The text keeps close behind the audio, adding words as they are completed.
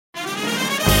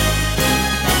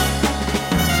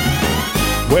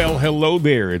Well, hello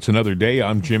there. It's another day.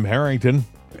 I'm Jim Harrington.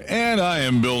 And I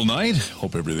am Bill Knight.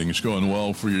 Hope everything is going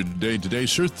well for your day today,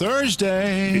 sir.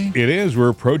 Thursday. It is. We're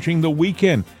approaching the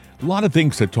weekend. A lot of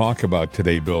things to talk about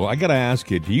today, Bill. I got to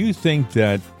ask you, do you think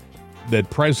that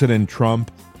President Trump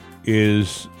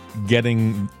is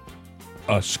getting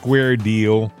a square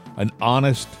deal, an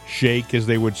honest shake, as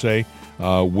they would say,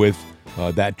 with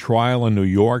that trial in New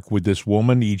York with this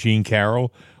woman, E. Jean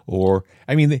Carroll? Or,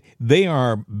 I mean, they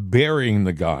are burying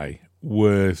the guy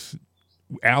with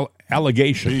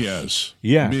allegations. BS.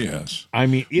 Yeah. BS. I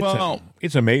mean,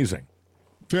 it's amazing.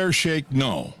 Fair shake,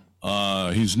 no.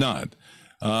 He's not.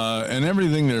 And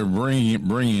everything they're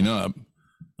bringing up,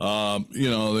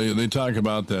 they talk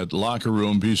about that locker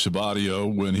room piece of audio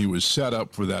when he was set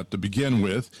up for that to begin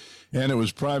with, and it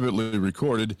was privately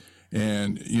recorded.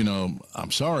 And,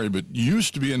 I'm sorry, but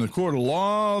used to be in the court of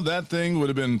law, that thing would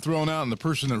have been thrown out, and the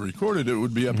person that recorded it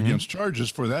would be up against charges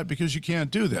for that because you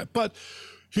can't do that. But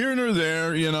here nor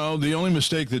there, the only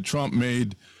mistake that Trump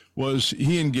made was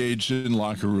he engaged in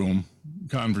locker room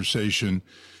conversation.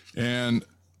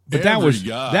 But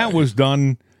that was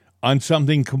done on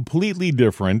something completely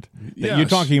different. Yes. You're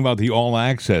talking about the All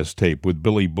Access tape with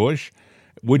Billy Bush,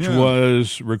 which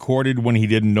was recorded when he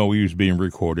didn't know he was being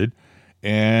recorded.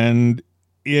 And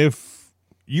if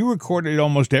you recorded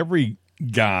almost every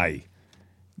guy,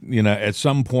 at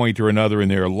some point or another in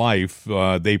their life,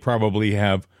 they probably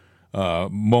have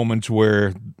moments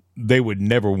where they would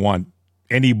never want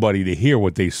anybody to hear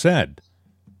what they said.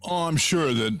 Oh, I'm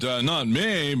sure that, not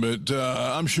me, but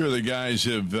I'm sure the guys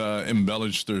have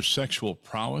embellished their sexual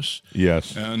prowess.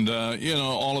 Yes. And,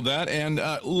 all of that. And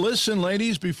listen,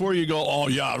 ladies, before you go,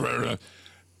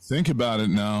 think about it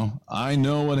now. I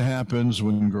know what happens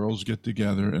when girls get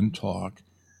together and talk.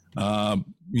 I'm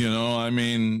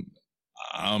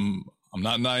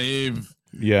not naive.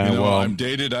 Yeah, I'm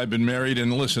dated. I've been married.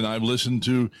 And listen, I've listened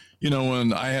to,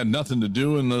 when I had nothing to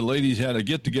do and the ladies had a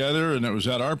get together and it was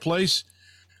at our place.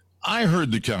 I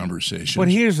heard the conversation. But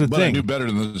here's the thing. I knew better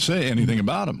than to say anything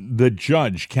about him. The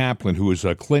judge, Kaplan, who is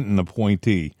a Clinton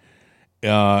appointee,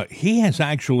 he has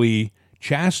actually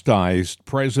chastised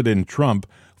President Trump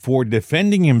for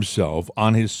defending himself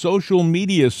on his social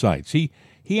media sites. He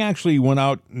actually went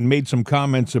out and made some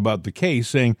comments about the case,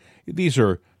 saying these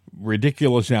are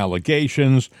ridiculous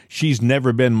allegations. She's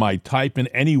never been my type in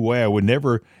any way. I would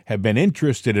never have been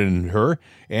interested in her.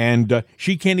 And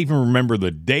she can't even remember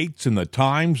the dates and the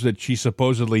times that she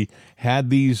supposedly had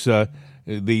these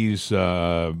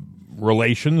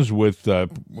relations with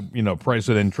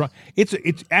President Trump.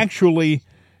 It's actually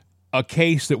a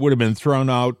case that would have been thrown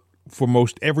out for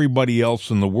most everybody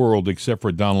else in the world except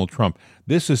for Donald Trump.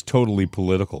 This is totally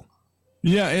political.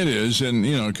 Yeah, it is. And,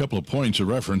 a couple of points of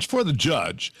reference for the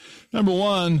judge. Number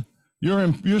one,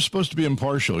 you're supposed to be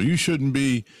impartial. You shouldn't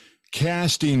be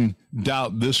casting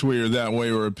doubt this way or that way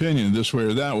or opinion this way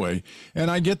or that way. And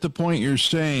I get the point you're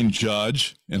saying,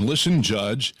 Judge. And listen,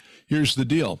 Judge, here's the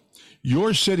deal.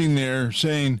 You're sitting there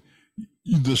saying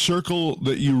the circle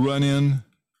that you run in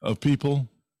of people,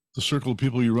 the circle of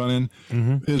people you run in,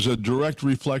 is a direct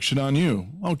reflection on you.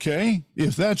 Okay,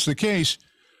 if that's the case,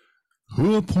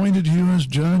 who appointed you as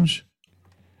judge?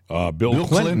 Bill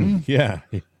Clinton. Yeah.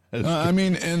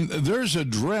 And there's a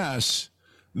dress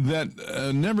that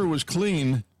never was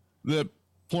clean that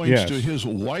points to his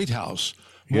White House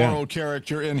moral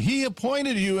character, and he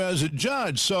appointed you as a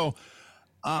judge. So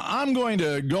I'm going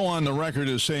to go on the record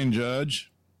as saying,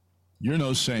 Judge, you're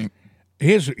no saint.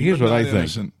 Here's what I think.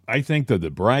 Innocent. I think that the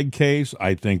Bragg case,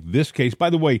 I think this case, by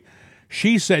the way,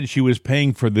 she said she was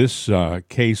paying for this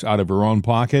case out of her own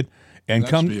pocket. And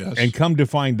come to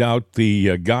find out,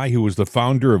 the guy who was the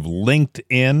founder of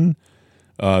LinkedIn,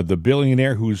 the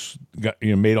billionaire who's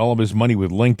made all of his money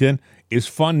with LinkedIn, is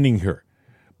funding her.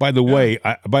 By the way,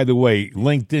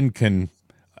 LinkedIn can,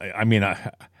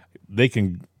 they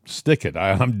can stick it.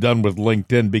 I'm done with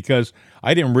LinkedIn because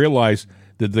I didn't realize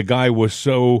that the guy was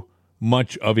so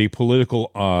much of a political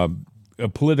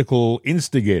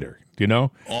instigator.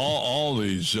 All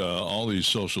these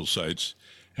social sites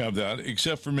have that,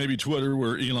 except for maybe Twitter,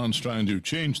 where Elon's trying to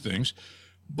change things.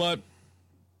 But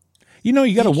you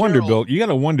got to wonder, Bill. You got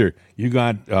to wonder. You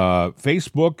got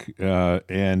Facebook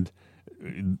and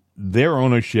their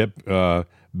ownership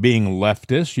being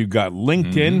leftist. You got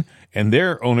LinkedIn and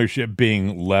their ownership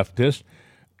being leftist.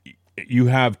 You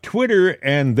have Twitter,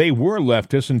 and they were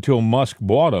leftist until Musk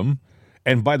bought them.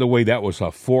 And by the way, that was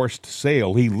a forced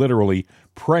sale. He literally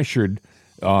pressured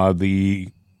the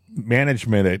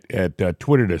management at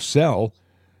Twitter to sell.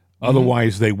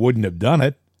 Otherwise, they wouldn't have done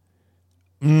it.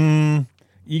 You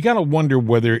got to wonder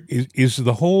whether is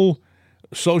the whole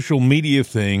social media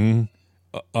thing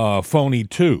phony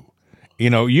too.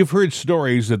 You've heard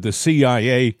stories that the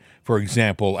CIA, for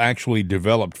example, actually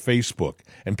developed Facebook.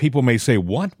 And people may say,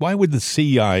 what? Why would the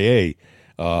CIA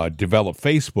develop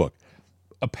Facebook?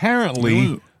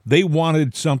 Apparently, they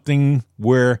wanted something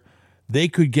where they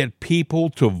could get people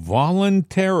to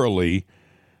voluntarily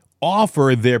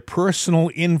offer their personal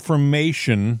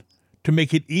information to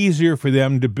make it easier for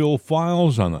them to build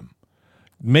files on them.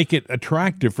 Make it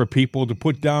attractive for people to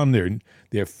put down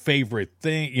their favorite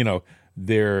thing,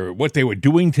 what they were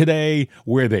doing today,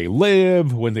 where they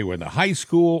live, when they were in the high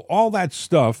school. All that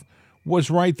stuff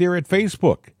was right there at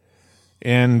Facebook.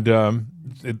 And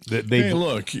hey,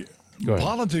 look,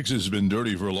 politics has been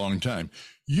dirty for a long time.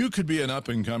 You could be an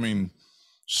up-and-coming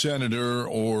senator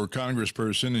or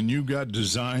congressperson, and you've got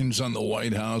designs on the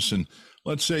White House, and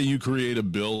let's say you create a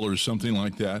bill or something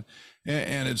like that,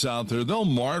 and it's out there. They'll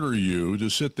martyr you to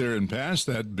sit there and pass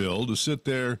that bill, to sit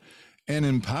there and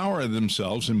empower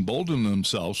themselves, embolden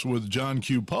themselves with John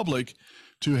Q. Public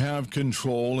to have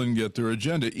control and get their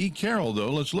agenda. E. Carroll,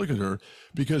 though, let's look at her,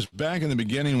 because back in the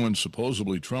beginning when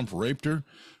supposedly Trump raped her,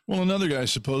 well, another guy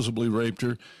supposedly raped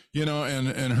her,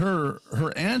 and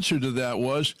her answer to that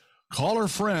was, call her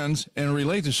friends and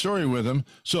relate the story with them.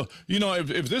 So,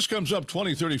 if this comes up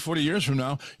 20, 30, 40 years from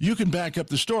now, you can back up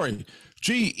the story.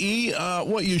 Gee,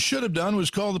 what you should have done was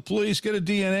call the police, get a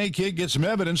DNA kit, get some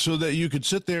evidence so that you could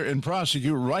sit there and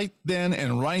prosecute right then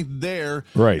and right there.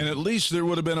 Right. And at least there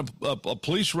would have been a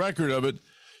police record of it,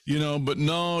 but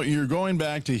no, you're going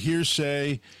back to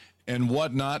hearsay and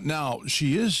whatnot. Now,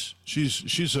 she's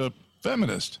a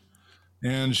feminist.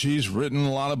 And she's written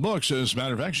a lot of books. As a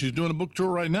matter of fact, she's doing a book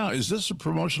tour right now. Is this a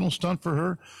promotional stunt for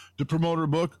her to promote her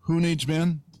book, Who Needs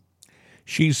Men?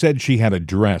 She said she had a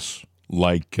dress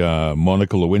like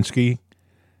Monica Lewinsky.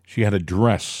 She had a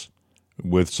dress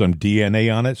with some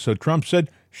DNA on it. So Trump said,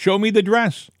 show me the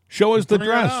dress. Show us the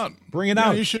dress. Bring it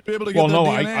out. You should be able to get the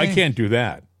DNA. I can't do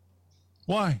that.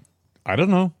 Why? I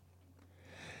don't know.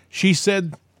 She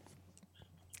said,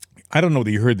 I don't know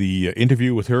that you heard the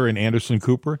interview with her and Anderson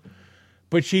Cooper.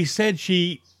 But she said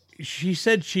she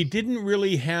didn't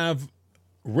really have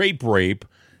rape.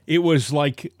 It was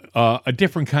like a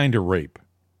different kind of rape.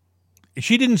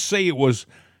 She didn't say it was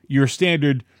your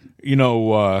standard,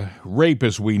 rape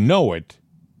as we know it.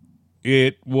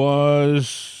 It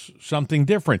was something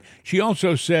different. She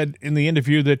also said in the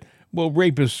interview that,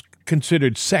 rape is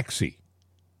considered sexy.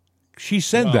 She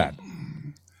said that.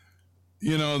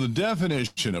 The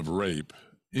definition of rape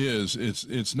is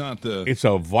it's not the... It's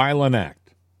a violent act.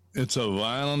 It's a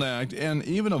violent act, and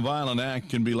even a violent act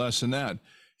can be less than that.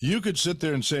 You could sit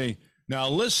there and say, now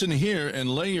listen here, and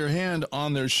lay your hand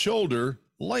on their shoulder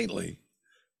lightly.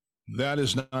 That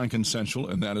is non-consensual,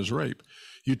 and that is rape.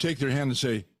 You take their hand and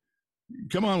say,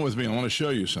 come on with me, I want to show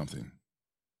you something.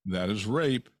 That is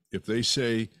rape if they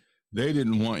say they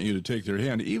didn't want you to take their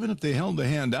hand, even if they held the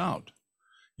hand out.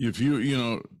 If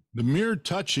the mere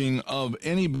touching of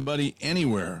anybody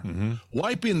anywhere,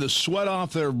 wiping the sweat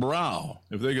off their brow,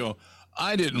 if they go,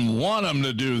 I didn't want him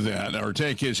to do that, or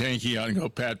take his hanky out and go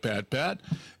pat, pat, pat,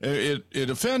 it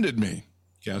offended me.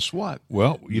 Guess what?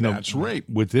 Well, that's rape.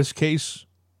 With this case,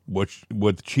 what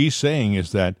she's saying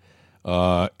is that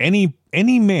any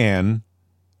man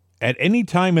at any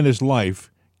time in his life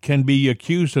can be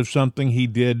accused of something he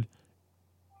did,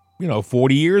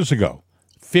 40 years ago,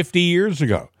 50 years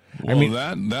ago. Well,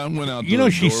 that went out.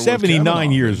 She's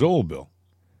 79 years old, Bill.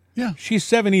 Yeah, she's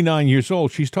 79 years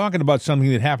old. She's talking about something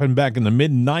that happened back in the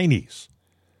mid 90s.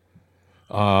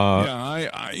 I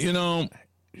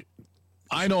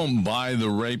don't buy the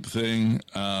rape thing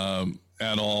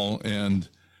at all. And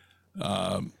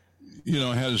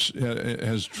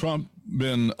has Trump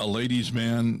been a ladies'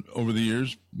 man over the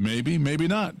years? Maybe, maybe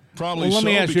not. Probably. Well, let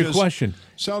me ask you a question.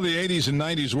 So the 80s and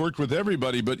 90s worked with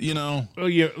everybody, but Well, let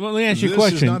me ask you a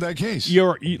question. This is not that case.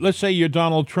 Let's say you're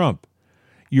Donald Trump.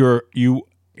 You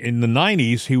in the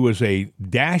 90s, he was a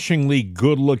dashingly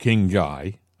good-looking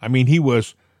guy. I mean, he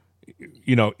was,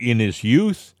 in his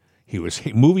youth, he was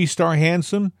movie star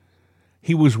handsome.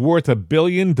 He was worth $1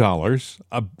 billion.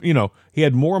 He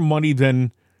had more money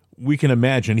than we can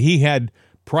imagine. He had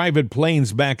private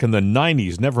planes back in the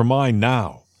 90s, never mind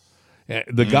now.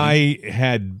 The guy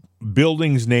had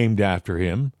buildings named after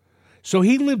him. So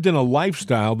he lived in a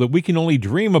lifestyle that we can only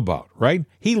dream about, right?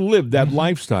 He lived that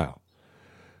lifestyle.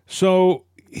 So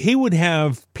he would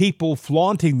have people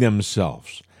flaunting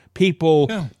themselves, people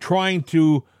trying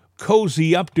to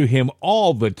cozy up to him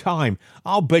all the time.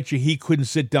 I'll bet you he couldn't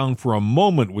sit down for a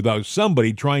moment without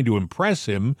somebody trying to impress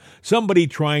him, somebody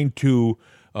trying to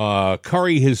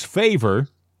curry his favor.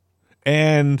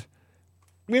 And,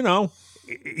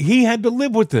 he had to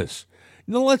live with this.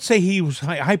 let's say he was,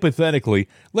 hypothetically,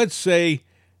 let's say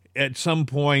at some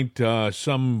point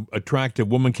some attractive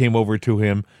woman came over to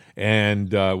him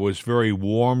and was very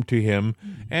warm to him,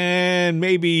 and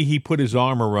maybe he put his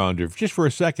arm around her just for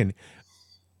a second.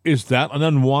 Is that an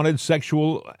unwanted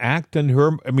sexual act in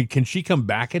her? I mean, can she come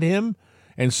back at him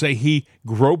and say he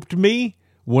groped me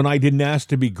when I didn't ask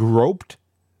to be groped?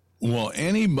 Well,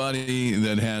 anybody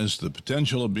that has the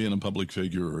potential of being a public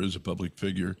figure or is a public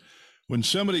figure, when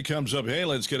somebody comes up, hey,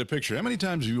 let's get a picture. How many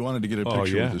times have you wanted to get a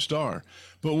picture with a star?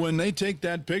 But when they take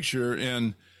that picture,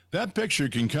 and that picture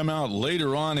can come out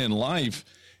later on in life,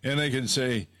 and they can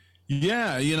say,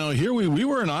 yeah, here we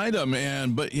were an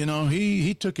item, but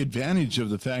he took advantage of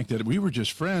the fact that we were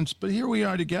just friends, but here we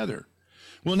are together.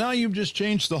 Well, now you've just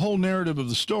changed the whole narrative of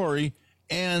the story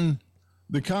and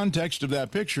the context of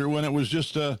that picture when it was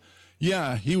just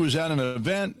he was at an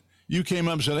event. You came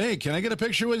up and said, hey, can I get a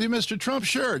picture with you, Mr. Trump?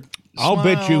 Sure. I'll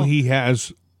bet you he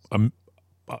has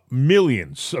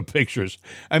millions of pictures.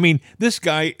 I mean, this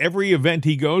guy, every event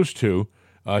he goes to,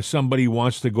 somebody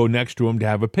wants to go next to him to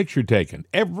have a picture taken.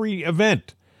 Every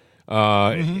event.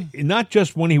 Not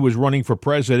just when he was running for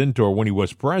president or when he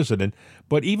was president,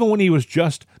 but even when he was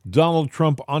just Donald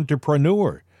Trump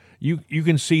entrepreneur. You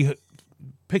can see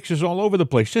pictures all over the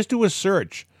place. Just do a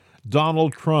search,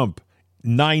 Donald Trump,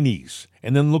 90s,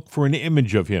 and then look for an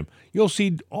image of him. You'll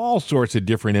see all sorts of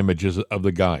different images of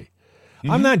the guy.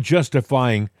 I'm not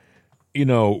justifying,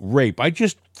 rape. I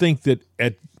just think that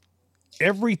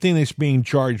everything that's being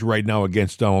charged right now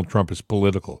against Donald Trump is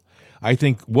political. I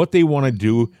think what they want to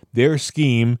do, their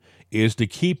scheme, is to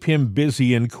keep him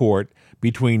busy in court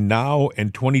between now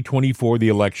and 2024, the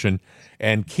election,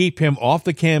 and keep him off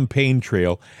the campaign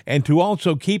trail, and to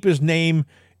also keep his name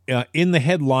in the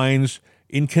headlines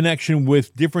in connection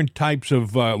with different types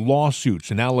of lawsuits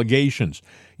and allegations.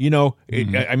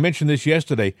 I mentioned this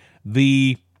yesterday.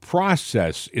 The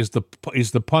process is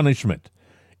the punishment.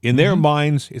 In their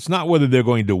minds, it's not whether they're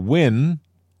going to win,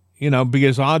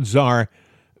 because odds are,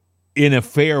 in a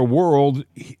fair world,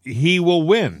 he will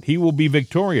win. He will be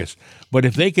victorious. But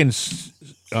if they can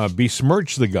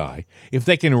besmirch the guy, if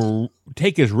they can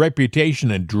take his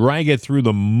reputation and drag it through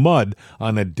the mud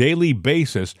on a daily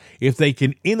basis, if they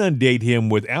can inundate him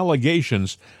with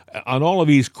allegations on all of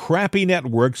these crappy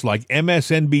networks like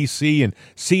MSNBC and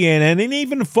CNN and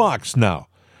even Fox now.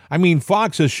 I mean,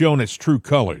 Fox has shown its true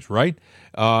colors, right?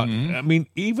 I mean,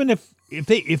 even if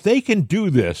they can do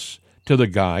this to the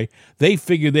guy, they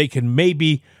figure they can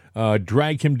maybe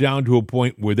drag him down to a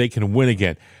point where they can win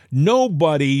again.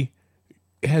 Nobody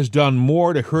has done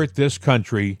more to hurt this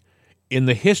country in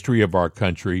the history of our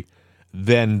country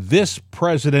than this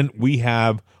president we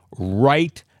have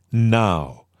right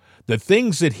now. The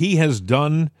things that he has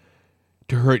done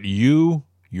to hurt you,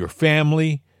 your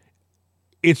family,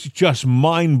 it's just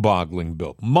mind-boggling,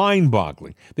 Bill.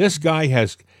 Mind-boggling. This guy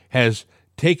has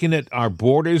taken at our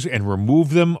borders and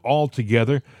removed them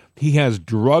altogether. He has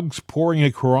drugs pouring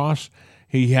across.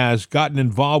 He has gotten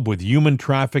involved with human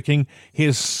trafficking.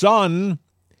 His son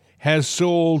has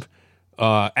sold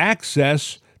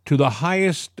access to the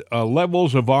highest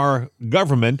levels of our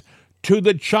government to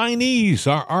the Chinese,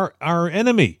 our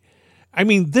enemy. I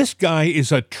mean, this guy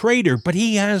is a traitor, but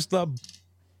he has the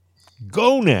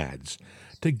gonads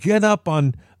to get up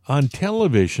on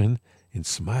television and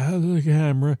smile at the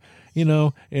camera,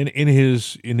 and in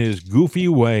his goofy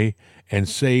way, and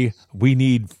say, we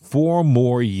need 4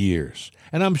 more years.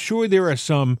 And I'm sure there are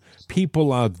some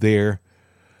people out there,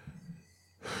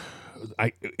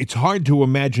 it's hard to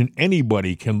imagine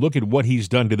anybody can look at what he's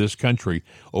done to this country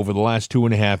over the last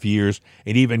 2.5 years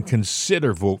and even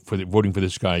consider voting for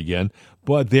this guy again.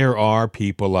 But there are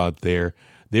people out there.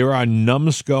 There are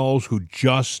numbskulls who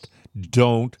just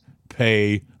don't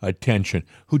pay attention,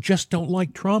 who just don't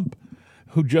like Trump,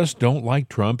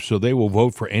 so they will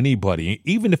vote for anybody.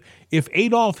 Even if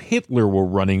Adolf Hitler were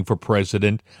running for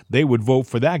president, they would vote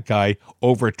for that guy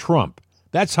over Trump.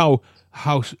 That's how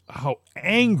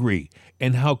angry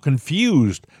and how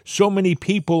confused so many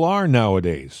people are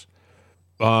nowadays.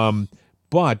 But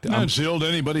it's the old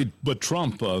anybody but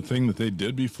Trump thing that they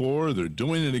did before. They're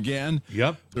doing it again.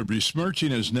 Yep. They're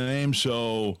besmirching his name.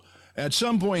 So at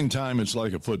some point in time, it's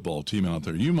like a football team out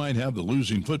there. You might have the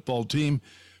losing football team,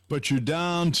 but you're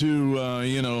down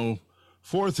to,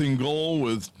 4th and goal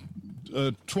with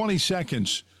 20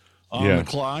 seconds on the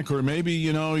clock, or maybe,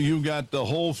 you got the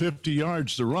whole 50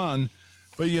 yards to run,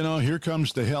 but, here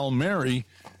comes the Hail Mary.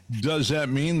 Does that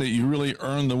mean that you really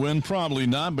earned the win? Probably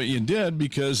not, but you did,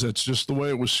 because that's just the way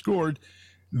it was scored.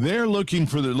 They're looking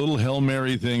for their little Hail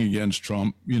Mary thing against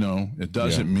Trump. It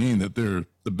doesn't mean that they're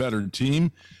the better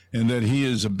team and that he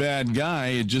is a bad guy.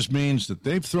 It just means that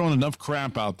they've thrown enough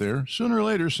crap out there. Sooner or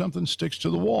later, something sticks to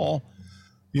the wall.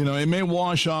 It may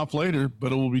wash off later,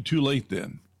 but it will be too late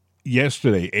then.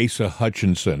 Yesterday, Asa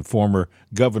Hutchinson, former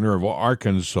governor of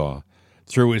Arkansas,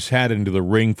 threw his hat into the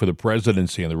ring for the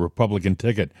presidency on the Republican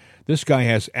ticket. This guy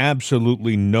has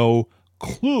absolutely no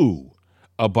clue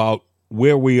about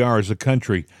where we are as a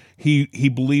country. He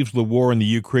believes the war in the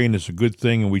Ukraine is a good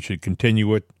thing and we should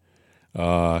continue it.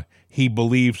 He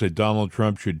believes that Donald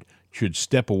Trump should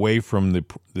step away from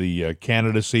the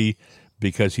candidacy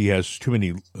because he has too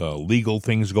many legal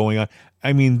things going on.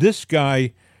 I mean, this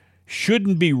guy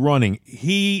shouldn't be running.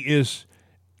 He is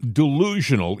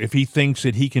delusional if he thinks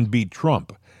that he can beat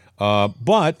Trump.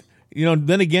 But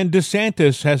then again,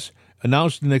 DeSantis has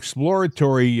announced an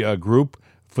exploratory group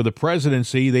for the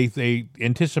presidency. They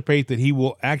anticipate that he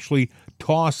will actually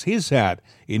toss his hat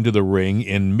into the ring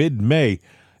in mid-May.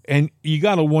 And you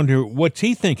got to wonder, what's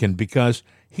he thinking? Because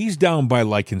he's down by,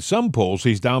 like in some polls,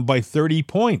 he's down by 30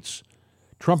 points.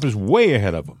 Trump is way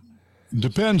ahead of him.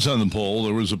 Depends on the poll.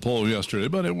 There was a poll yesterday,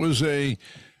 but it was a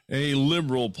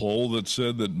liberal poll that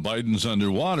said that Biden's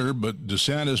underwater, but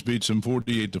DeSantis beats him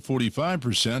 48 to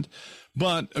 45%.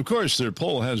 But, of course, their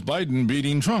poll has Biden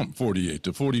beating Trump 48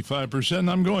 to 45%.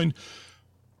 I'm going,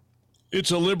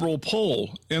 it's a liberal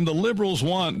poll, and the liberals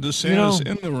want DeSantis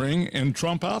in the ring and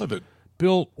Trump out of it.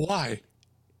 Bill, why?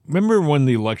 Remember when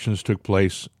the elections took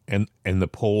place and the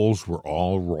polls were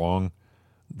all wrong?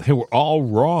 They were all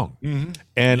wrong. Mm-hmm.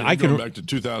 And I can go back to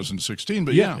 2016,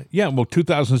 but yeah. Well,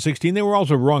 2016, they were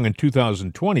also wrong in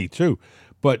 2020 too,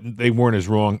 but they weren't as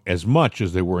wrong as much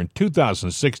as they were in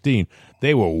 2016.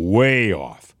 They were way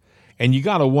off. And you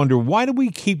got to wonder, why do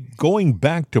we keep going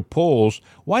back to polls?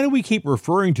 Why do we keep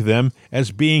referring to them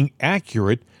as being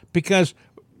accurate? Because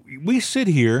we sit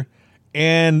here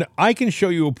and I can show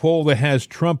you a poll that has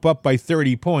Trump up by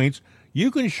 30 points. You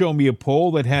can show me a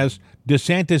poll that has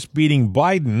DeSantis beating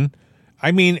Biden.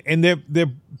 I mean, and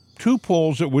they're two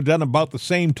polls that were done about the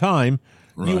same time.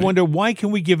 Right. You wonder, why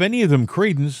can we give any of them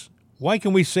credence? Why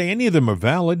can we say any of them are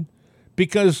valid?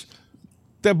 Because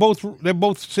they're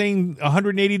both saying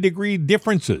 180-degree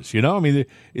differences. I mean,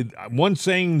 one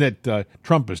saying that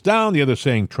Trump is down, the other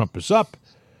saying Trump is up.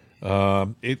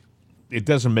 It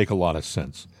doesn't make a lot of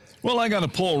sense. Well, I got a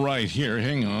poll right here.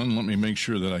 Hang on. Let me make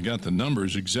sure that I got the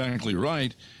numbers exactly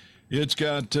right. It's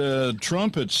got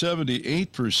Trump at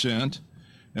 78%.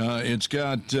 It's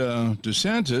got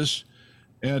DeSantis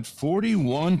at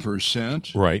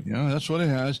 41%. Right. Yeah, that's what it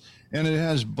has. And it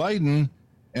has Biden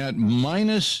at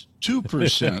minus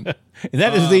 2%. And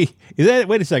that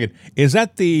wait a second. Is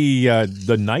that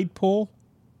the night poll?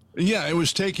 Yeah, it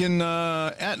was taken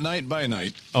at night by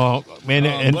night. Oh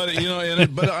man!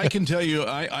 But I can tell you,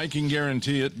 I can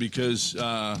guarantee it because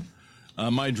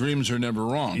my dreams are never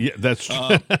wrong. Yeah, that's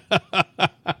true.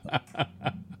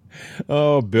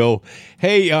 Oh, Bill.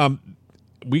 Hey,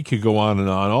 we could go on and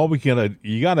on.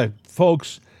 You gotta,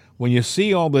 folks. When you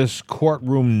see all this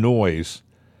courtroom noise,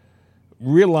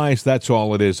 realize that's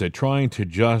all it is. They're trying to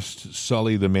just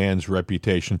sully the man's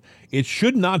reputation. It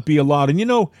should not be allowed.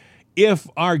 And if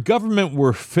our government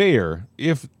were fair,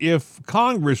 if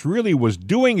Congress really was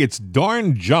doing its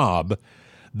darn job,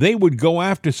 they would go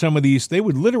after some of these. They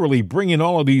would literally bring in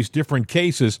all of these different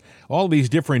cases, all these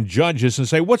different judges, and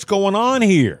say, "What's going on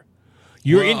here?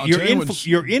 You're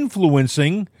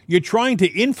influencing. You're trying to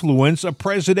influence a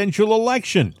presidential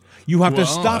election. You have to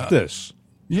stop this."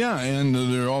 Yeah, and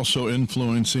they're also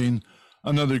influencing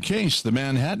another case, the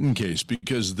Manhattan case,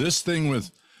 because this thing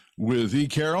with E.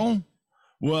 Carroll.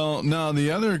 Well, now the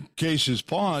other case is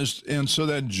paused, and so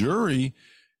that jury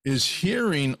is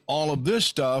hearing all of this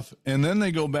stuff, and then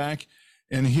they go back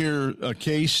and hear a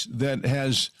case that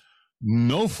has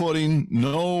no footing,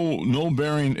 no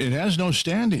bearing. It has no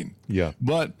standing. Yeah,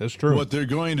 but that's true. What they're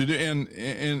going to do,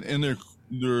 and they're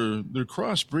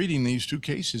crossbreeding these two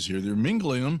cases here. They're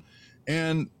mingling them,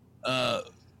 and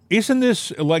isn't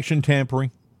this election tampering?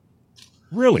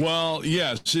 Really? Well,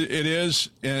 yes, it is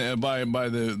by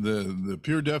the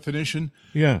pure definition.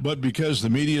 Yeah. But because the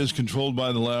media is controlled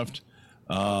by the left,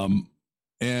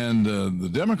 and the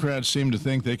Democrats seem to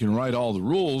think they can write all the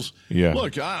rules. Yeah.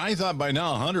 Look, I thought by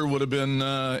now Hunter would have been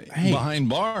behind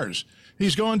bars.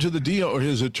 He's going to the or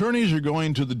his attorneys are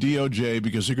going to the DOJ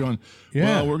because they're going,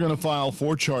 well, we're going to file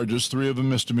 4 charges, 3 of them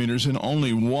misdemeanors, and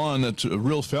only one that's a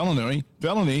real felony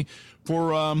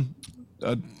for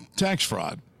tax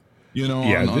fraud.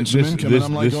 On some income. And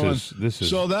I'm like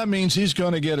so that means he's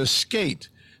going to get a skate.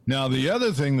 Now, the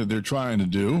other thing that they're trying to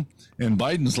do, and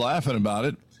Biden's laughing about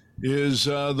it, is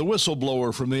the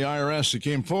whistleblower from the IRS that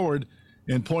came forward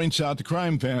and points out the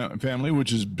crime family,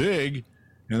 which is big.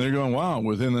 And they're going, wow,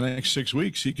 within the next 6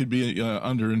 weeks, he could be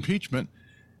under impeachment.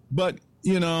 But,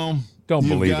 don't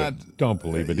believe it. Don't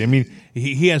believe it. I mean,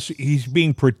 he's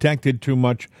being protected too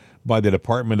much by the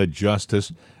Department of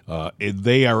Justice.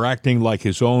 They are acting like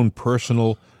his own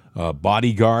personal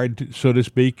bodyguard, so to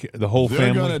speak, the whole family.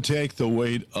 They're going to take the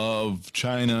weight of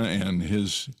China and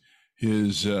his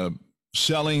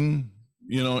selling,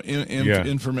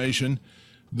 information.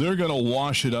 They're going to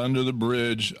wash it under the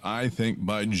bridge. I think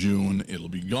by June it'll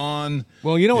be gone.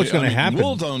 Well, what's going to happen.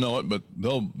 We'll don't know it, but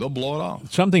they'll blow it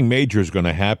off. Something major is going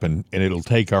to happen, and it'll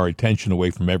take our attention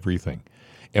away from everything.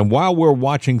 And while we're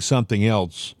watching something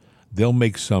else, they'll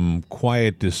make some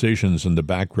quiet decisions in the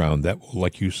background that will,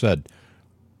 like you said,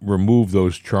 remove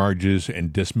those charges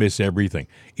and dismiss everything.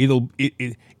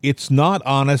 It's not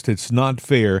honest, it's not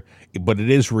fair, but it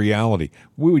is reality.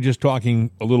 We were just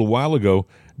talking a little while ago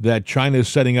that China is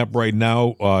setting up right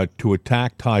now to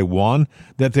attack Taiwan,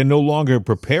 that they're no longer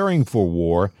preparing for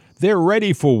war, they're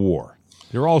ready for war.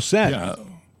 They're all set. Yeah,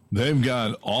 they've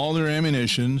got all their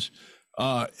ammunitions.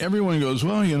 Everyone goes,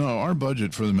 well, our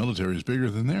budget for the military is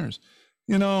bigger than theirs.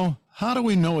 How do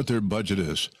we know what their budget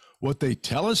is? What they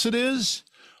tell us it is?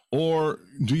 Or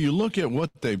do you look at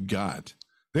what they've got?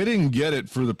 They didn't get it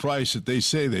for the price that they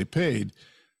say they paid.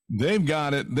 They've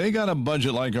got it. They got a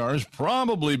budget like ours,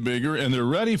 probably bigger, and they're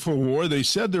ready for war. They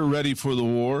said they're ready for the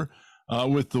war,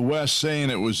 with the West saying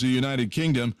it was the United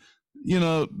Kingdom. They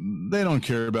don't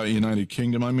care about United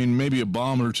Kingdom. I mean, maybe a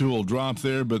bomb or two will drop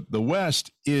there, but the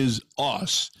West is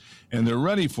us, and they're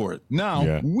ready for it.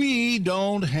 Now, we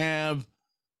don't have,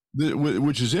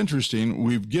 which is interesting,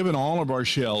 we've given all of our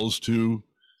shells to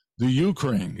the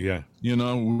Ukraine. Yeah.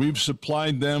 We've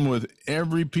supplied them with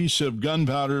every piece of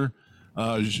gunpowder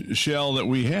shell that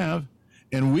we have,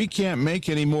 and we can't make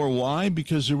any more. Why?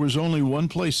 Because there was only one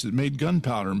place that made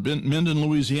gunpowder, Minden,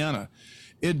 Louisiana.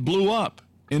 It blew up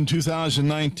in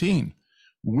 2019.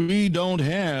 We don't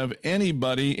have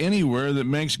anybody anywhere that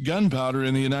makes gunpowder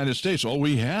in the United States.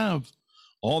 We have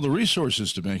all the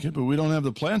resources to make it, but we don't have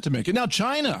the plant to make it. Now,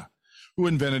 China, who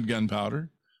invented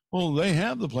gunpowder, well, they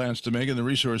have the plants to make it and the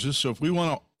resources. So if we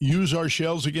want to use our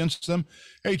shells against them,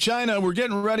 hey, China, we're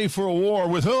getting ready for a war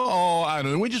with who? I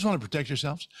don't know. We just want to protect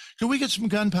ourselves. Could we get some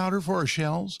gunpowder for our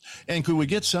shells? And could we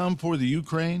get some for the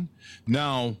Ukraine?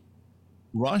 Now,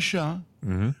 Russia,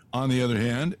 on the other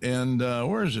hand, and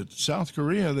where is it? South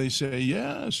Korea, they say,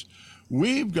 yes,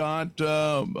 we've got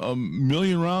 1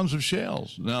 million rounds of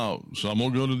shells. Now, some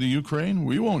will go to the Ukraine.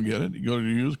 We won't get it. Go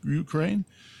to Ukraine.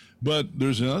 But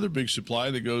there's another big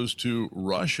supply that goes to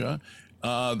Russia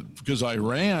because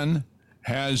Iran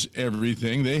has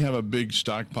everything. They have a big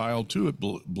stockpile too,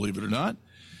 believe it or not.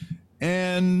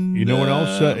 And what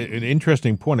else? An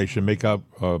interesting point I should make.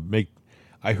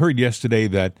 I heard yesterday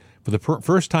that for the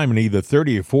first time in either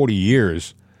 30 or 40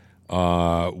 years,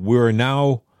 we're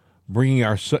now bringing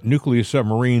our nuclear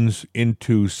submarines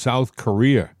into South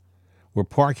Korea. We're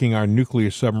parking our nuclear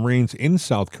submarines in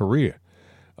South Korea.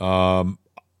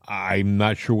 I'm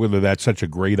not sure whether that's such a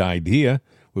great idea.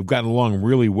 We've gotten along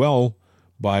really well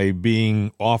by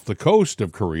being off the coast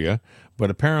of Korea, but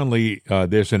apparently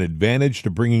there's an advantage to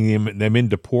bringing them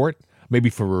into port, maybe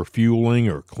for refueling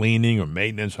or cleaning or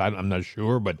maintenance. I'm not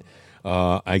sure, but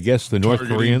I guess the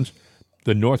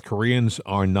North Koreans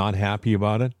are not happy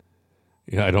about it.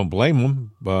 Yeah, I don't blame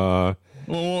them. Well,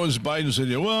 what was Biden said?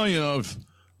 Well, if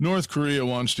North Korea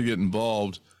wants to get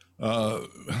involved,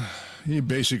 he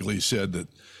basically said that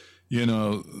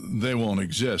they won't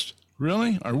exist.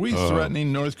 Really? Are we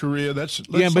threatening North Korea? But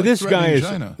this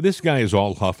guy is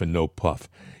all huff and no puff.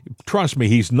 Trust me,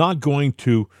 he's not going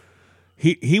to.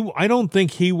 I don't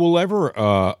think he will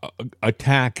ever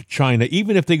attack China,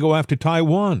 even if they go after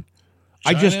Taiwan.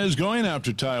 China is going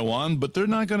after Taiwan, but they're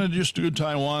not going to just do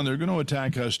Taiwan. They're going to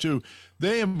attack us too.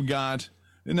 They have got.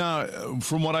 Now,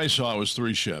 from what I saw, it was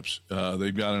 3 ships.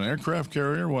 They've got an aircraft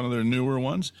carrier, one of their newer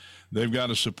ones. They've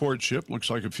got a support ship, looks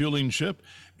like a fueling ship,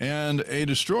 and a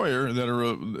destroyer that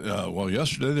are,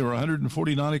 yesterday they were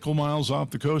 140 nautical miles off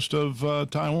the coast of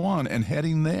Taiwan and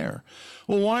heading there.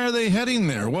 Well, why are they heading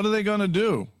there? What are they going to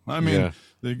do? I mean,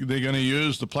 they're going to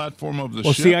use the platform of the ship?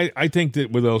 Well, see, I think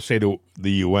that what they'll say to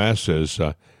the U.S. is,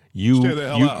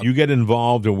 you get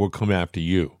involved and we'll come after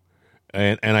you.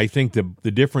 And I think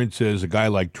the difference is a guy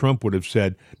like Trump would have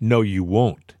said, no, you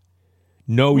won't.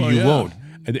 No, you won't.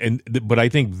 But I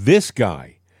think this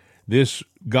guy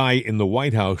in the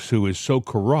White House who is so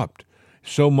corrupt,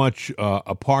 so much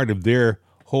a part of their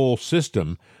whole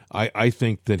system, I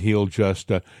think that he'll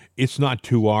just, it's not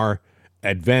to our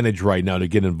advantage right now to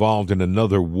get involved in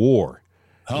another war.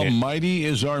 How mighty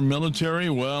is our military?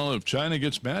 Well, if China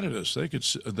gets mad at us,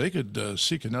 they could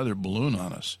seek another balloon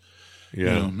on us.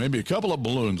 Yeah, you know, maybe a couple of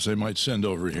balloons they might send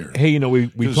over here. Hey, you know, we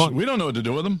don't know what to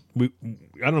do with them.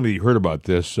 I don't know if you heard about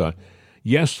this.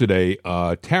 Yesterday,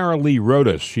 Tara Lee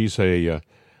Rodas, she's a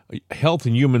Health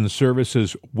and Human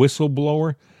Services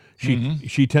whistleblower.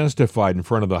 She testified in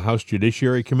front of the House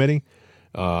Judiciary Committee,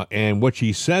 and what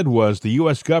she said was the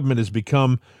U.S. government has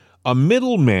become a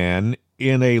middleman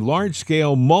in a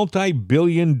large-scale,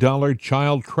 multi-billion-dollar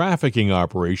child trafficking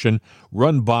operation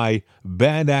run by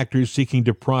bad actors seeking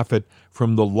to profit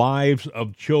from the lives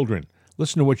of children.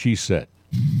 Listen to what she said.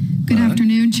 Good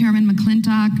afternoon, Chairman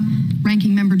McClintock,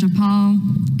 Ranking Member DePaul,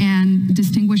 and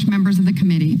distinguished members of the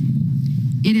committee.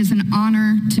 It is an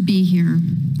honor to be here.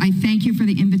 I thank you for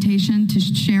the invitation to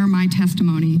share my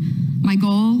testimony. My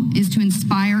goal is to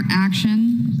inspire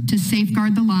action to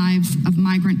safeguard the lives of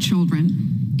migrant children,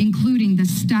 including the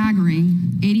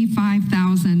staggering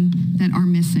 85,000 that are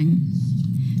missing.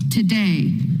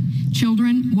 Today,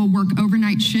 children will work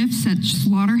overnight shifts at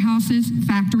slaughterhouses,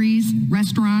 factories,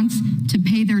 restaurants to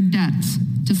pay their debts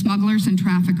to smugglers and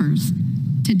traffickers.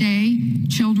 Today,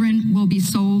 children will be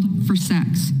sold for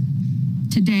sex.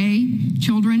 Today,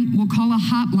 children will call a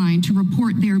hotline to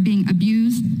report they are being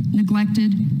abused,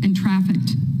 neglected, and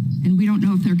trafficked. And we don't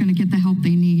know if they're going to get the help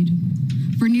they need.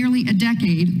 For nearly a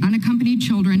decade, unaccompanied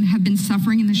children have been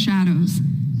suffering in the shadows.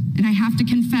 And I have to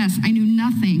confess, I knew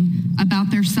nothing about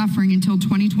their suffering until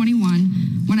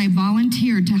 2021, when I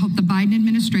volunteered to help the Biden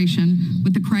administration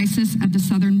with the crisis at the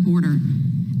southern border.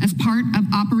 As part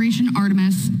of Operation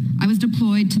Artemis, I was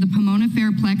deployed to the Pomona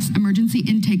Fairplex Emergency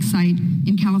Intake Site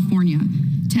in California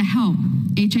to help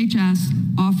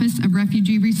HHS, Office of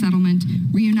Refugee Resettlement,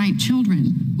 reunite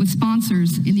children with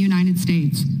sponsors in the United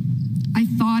States. I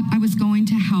thought I was going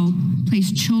to help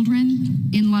place children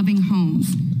in loving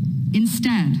homes.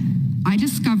 Instead, I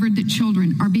discovered that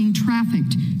children are being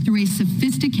trafficked through a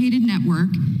sophisticated network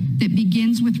that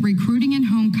begins with recruiting in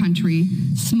home country,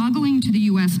 smuggling to the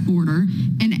U.S. border,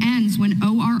 and ends when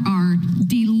ORR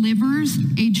delivers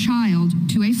a child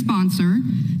to a sponsor.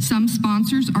 Some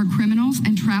sponsors are criminals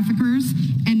and traffickers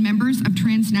and members of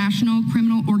transnational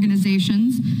criminal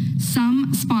organizations.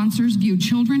 Some sponsors view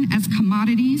children as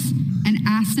commodities and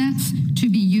assets to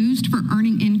be used for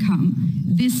earning income.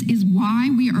 This is why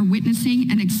we are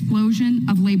witnessing an explosion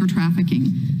of labor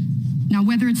trafficking. Now,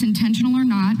 whether it's intentional or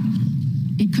not,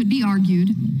 it could be argued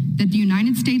that the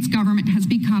United States government has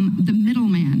become the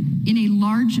middleman in a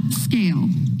large-scale,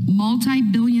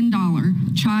 multi-billion-dollar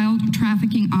child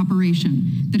trafficking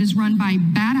operation that is run by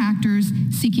bad actors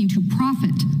seeking to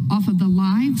profit off of the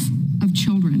lives of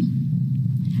children.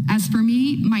 As for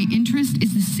me, my interest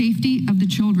is the safety of the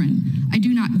children. I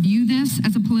do not view this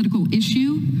as a political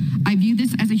issue. I view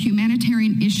this as a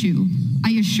humanitarian issue.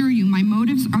 I assure you, my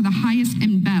motives are the highest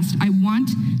and best. I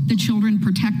want the children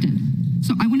protected.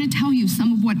 So I want to tell you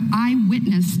some of what I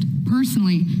witnessed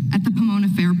personally at the Pomona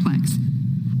Fairplex.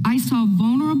 I saw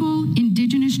vulnerable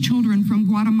indigenous children from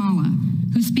Guatemala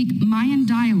who speak Mayan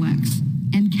dialects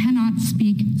and cannot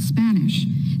speak Spanish.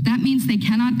 That means they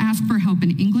cannot ask for help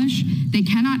in English. They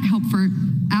cannot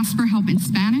ask for help in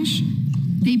Spanish.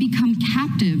 They become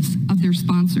captives of their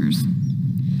sponsors.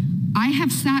 I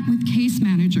have sat with case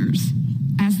managers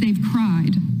as they've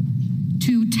cried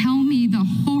to tell me the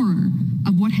horror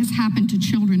of what has happened to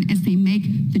children as they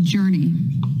make the journey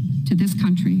to this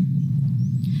country.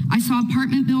 I saw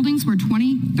apartment buildings where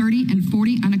 20, 30, and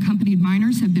 40 unaccompanied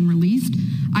minors have been released.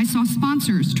 I saw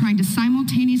sponsors trying to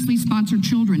simultaneously sponsor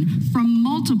children from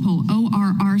multiple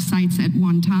ORR sites at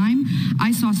one time.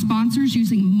 I saw sponsors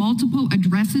using multiple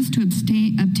addresses to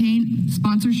obtain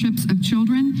sponsorships of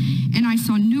children. And I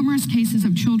saw numerous cases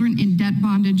of children in debt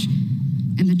bondage,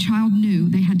 and the child knew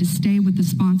they had to stay with the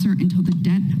sponsor until the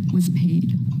debt was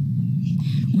paid.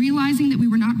 Realizing that we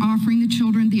were not offering the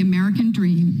children the American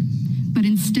dream, but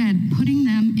instead putting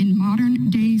them in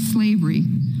modern-day slavery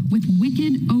with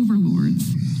wicked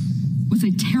overlords was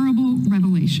a terrible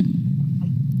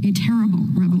revelation. A terrible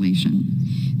revelation.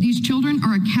 These children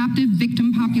are a captive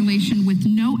victim population with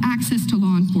no access to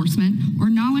law enforcement or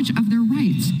knowledge of their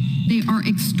rights. They are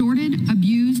extorted,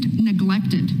 abused,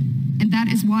 neglected, and that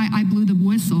is why I blew the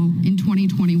whistle in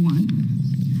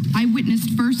 2021. I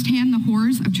witnessed firsthand the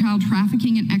horrors of child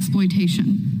trafficking and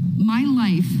exploitation. My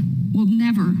life will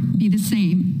never be the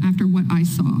same after what I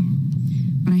saw.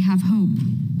 But I have hope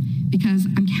because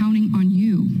I'm counting on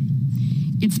you.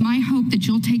 It's my hope that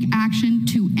you'll take action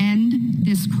to end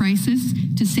this crisis,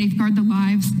 to safeguard the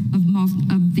lives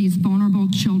of these vulnerable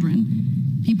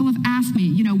children. People have asked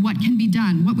me, what can be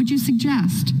done? What would you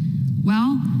suggest?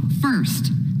 Well,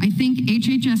 first, I think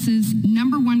HHS's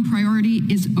number one priority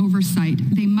is oversight.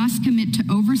 They must commit to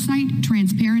oversight,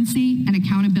 transparency, and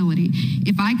accountability.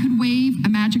 If I could wave a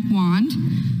magic wand,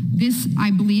 this,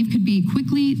 I believe, could be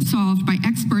quickly solved by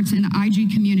experts in the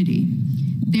IG community.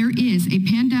 There is a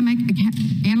Pandemic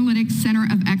Analytics Center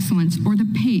of Excellence, or the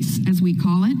PACE as we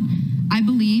call it. I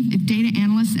believe if data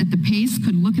analysts at the PACE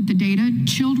could look at the data,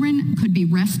 children could be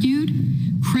rescued,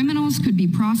 criminals could be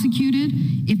prosecuted.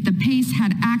 If the PACE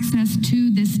had access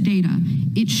to this data,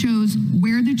 it shows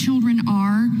where the children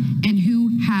are and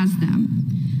who has them.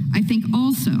 I think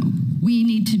also we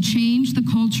need to change the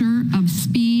culture of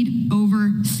speed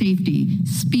over safety.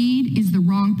 Speed is the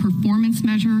wrong performance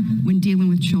measure when dealing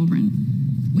with children.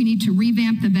 We need to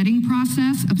revamp the vetting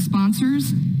process of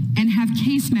sponsors and have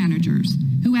case managers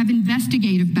who have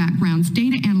investigative backgrounds,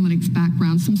 data analytics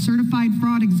backgrounds, some certified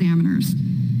fraud examiners.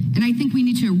 And I think we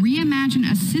need to reimagine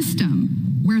a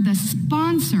system where the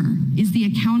sponsor is the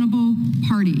accountable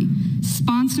party.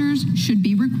 Sponsors should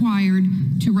be required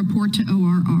to report to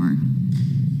ORR.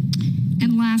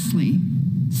 And lastly,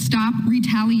 stop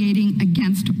retaliating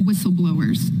against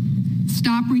whistleblowers.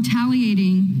 Stop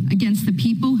retaliating against the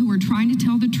people who are trying to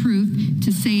tell the truth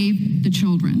to save the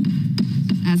children.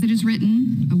 As it is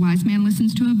written, a wise man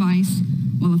listens to advice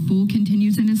while a fool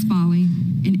continues in his folly,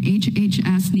 and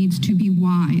HHS needs to be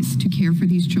wise to care for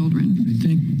these children.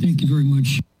 Thank you very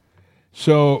much.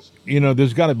 So,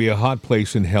 there's got to be a hot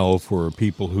place in hell for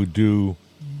people who do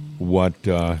what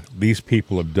these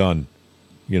people have done,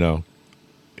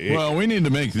 Well, we need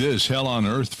to make this hell on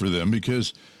earth for them,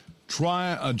 because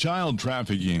child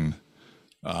trafficking,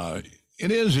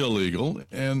 it is illegal,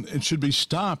 and it should be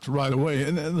stopped right away.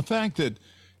 And the fact that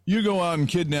you go out and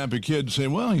kidnap a kid and say,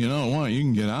 well, you know what, you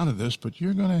can get out of this, but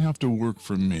you're going to have to work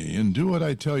for me and do what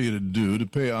I tell you to do to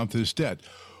pay off this debt.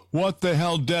 What the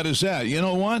hell debt is that? You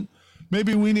know what?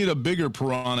 Maybe we need a bigger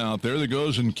piranha out there that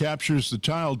goes and captures the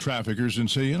child traffickers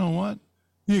and say, you know what?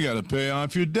 You got to pay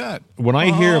off your debt. When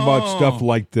I hear about stuff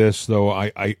like this, though,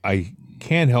 I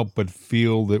can't help but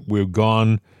feel that we've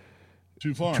gone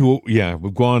too far.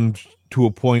 We've gone to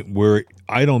a point where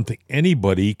I don't think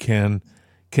anybody can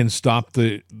stop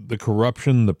the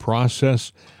corruption, the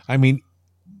process. I mean,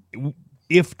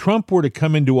 if Trump were to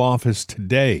come into office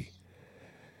today,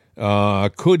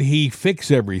 could he fix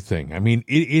everything? I mean,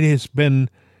 it has been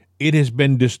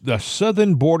the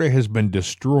southern border has been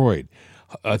destroyed.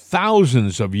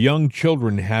 Thousands of young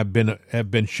children have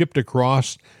been shipped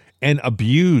across and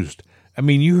abused. I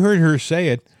mean, you heard her say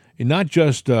it, not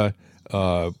just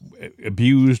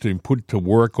abused and put to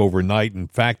work overnight in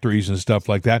factories and stuff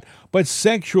like that, but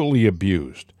sexually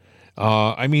abused.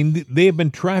 I mean, they have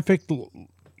been trafficked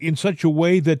in such a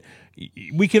way that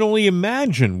we can only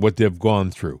imagine what they've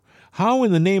gone through. How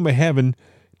in the name of heaven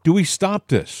do we stop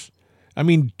this? I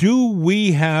mean, do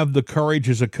we have the courage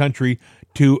as a country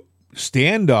to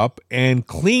stand up and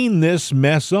clean this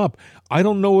mess up? I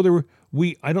don't know whether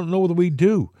we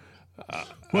do.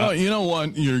 Well, you know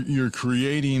what? You're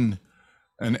creating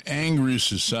an angry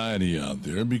society out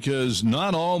there, because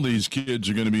not all these kids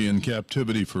are going to be in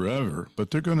captivity forever,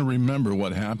 but they're going to remember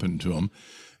what happened to them,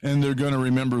 and they're going to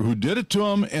remember who did it to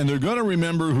them, and they're going to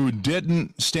remember who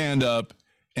didn't stand up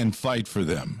and fight for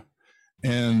them.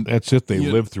 And that's if they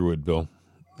live through it, Bill.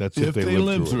 That's if they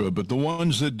live through it. But the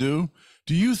ones that do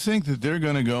you think that they're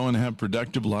going to go and have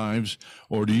productive lives,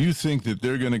 or do you think that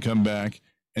they're going to come back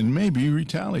and maybe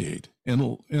retaliate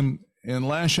and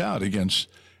lash out against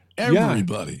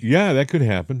everybody? Yeah, that could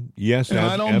happen. Yes, and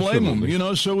I don't blame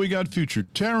them. So we got future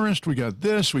terrorists, we got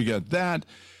this, we got that,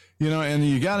 and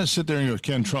you got to sit there and go,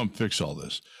 can Trump fix all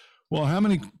this? Well, how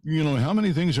many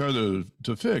things are there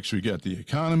to fix? We got the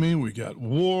economy, we got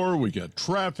war, we got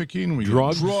trafficking, we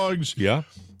got drugs. Yeah.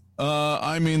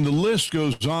 I mean, the list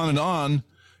goes on and on.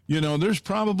 There's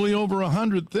probably over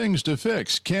 100 things to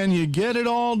fix. Can you get it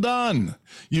all done?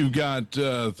 You've got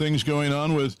things going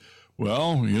on with,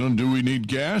 do we need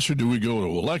gas, or do we go to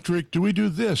electric? Do we do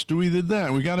this? Do we do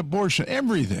that? We got abortion,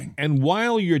 everything. And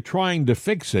while you're trying to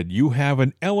fix it, you have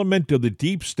an element of the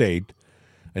deep state,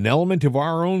 an element of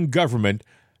our own government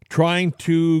trying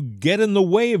to get in the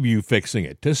way of you fixing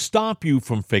it, to stop you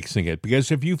from fixing it, because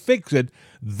if you fix it,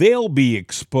 they'll be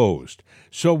exposed.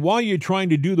 So while you're trying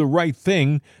to do the right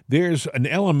thing, there's an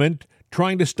element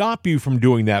trying to stop you from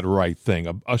doing that right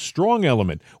thing, a strong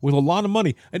element with a lot of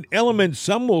money, an element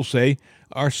some will say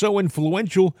are so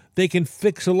influential they can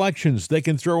fix elections, they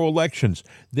can throw elections,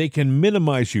 they can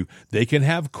minimize you, they can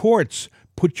have courts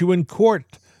put you in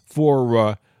court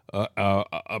for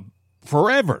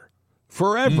forever.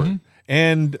 Mm-hmm.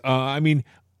 And,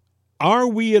 are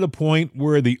we at a point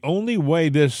where the only way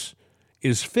this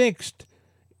is fixed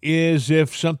is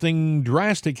if something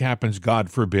drastic happens, God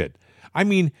forbid. I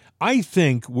mean, I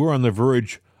think we're on the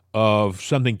verge of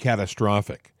something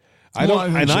catastrophic. I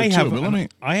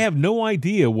have no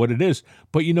idea what it is.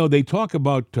 But, they talk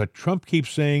about, Trump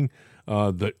keeps saying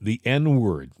the N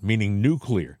word, meaning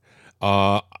nuclear.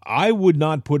 I would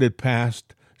not put it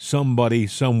past somebody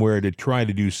somewhere to try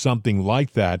to do something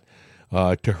like that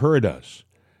to hurt us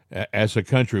as a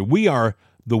country. We are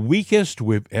the weakest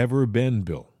we've ever been,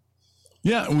 Bill.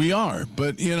 Yeah, we are.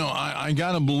 But, I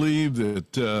got to believe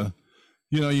that,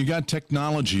 you got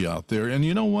technology out there. And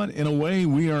you know what? In a way,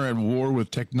 we are at war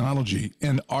with technology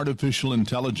and artificial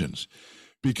intelligence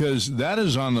because that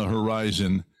is on the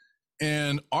horizon.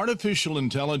 And artificial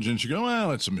intelligence, you go,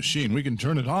 well, it's a machine. We can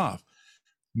turn it off.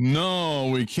 No,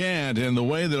 we can't. And the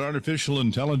way that artificial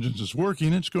intelligence is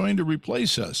working, it's going to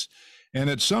replace us. And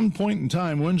at some point in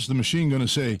time, when's the machine going to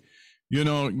say,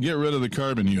 get rid of the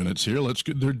carbon units here.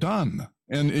 They're done.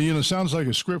 And, it sounds like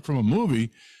a script from a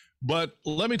movie, but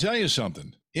let me tell you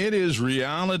something. It is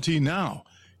reality now.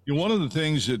 One of the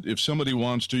things that if somebody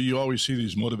wants to, you always see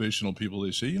these motivational people,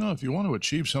 they say, if you want to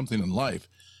achieve something in life,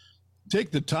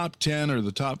 take the top 10 or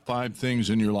the top 5 things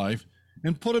in your life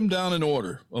and put them down in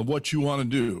order of what you want to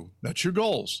do. That's your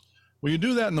goals. Well, you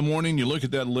do that in the morning, you look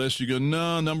at that list, you go,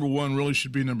 no, number 1 really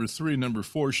should be number 3, number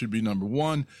 4 should be number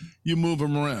 1. You move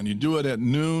them around. You do it at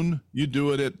noon, you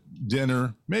do it at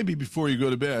dinner, maybe before you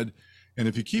go to bed. And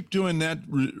if you keep doing that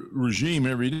regime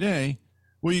every day,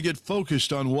 well, you get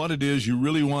focused on what it is you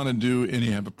really want to do, and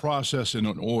you have a process and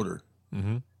an order.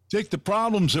 Mm-hmm. Take the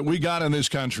problems that we got in this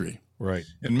country. Right.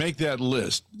 And make that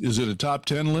list. Is it a top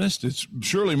 10 list? It's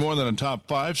surely more than a top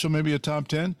 5, so maybe a top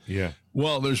 10. Yeah.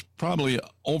 Well, there's probably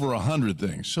over 100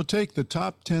 things. So take the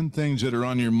top 10 things that are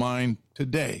on your mind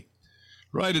today.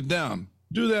 Write it down.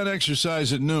 Do that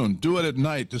exercise at noon. Do it at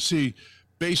night to see,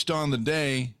 based on the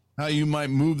day, how you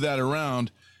might move that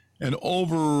around. And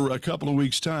over a couple of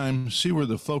weeks' time, see where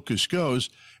the focus goes.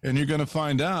 And you're going to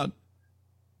find out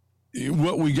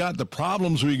what we got, the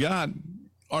problems we got,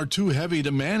 are too heavy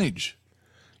to manage.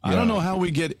 Yeah. I don't know how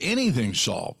we get anything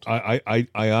solved. I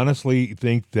honestly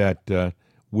think that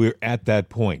we're at that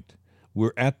point.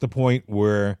 We're at the point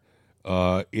where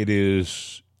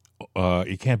it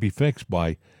can't be fixed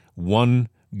by one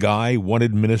guy, one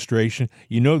administration.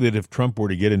 You know that if Trump were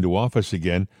to get into office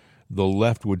again, the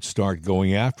left would start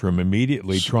going after him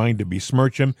immediately, trying to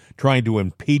besmirch him, trying to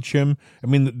impeach him. I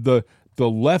mean, the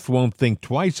left won't think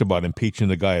twice about impeaching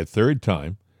the guy a third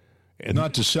time. And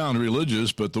not to sound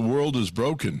religious, but the world is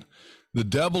broken. The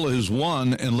devil has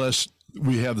won unless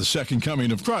we have the second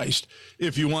coming of Christ,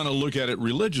 if you want to look at it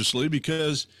religiously,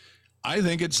 because I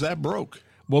think it's that broke.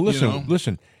 Well,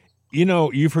 listen.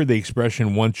 You've heard the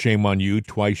expression, once shame on you,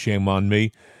 twice shame on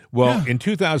me. Well, In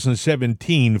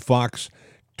 2017, Fox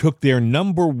took their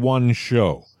number one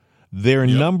show, their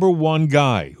number one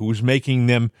guy who was making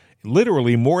them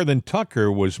literally more than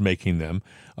Tucker was making them,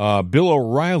 Bill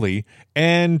O'Reilly,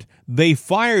 and they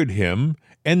fired him,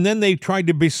 and then they tried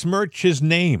to besmirch his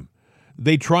name.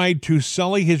 They tried to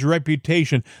sully his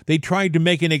reputation. They tried to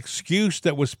make an excuse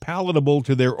that was palatable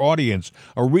to their audience,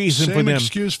 a reason for them. Same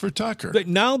excuse for Tucker.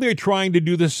 Now they're trying to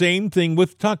do the same thing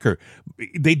with Tucker.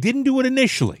 They didn't do it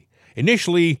initially.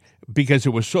 Initially, because it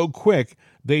was so quick,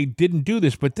 they didn't do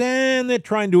this, but then they're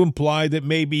trying to imply that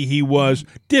maybe he was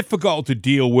difficult to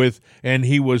deal with and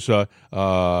he was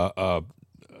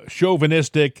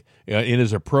chauvinistic in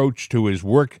his approach to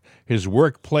his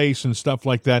workplace and stuff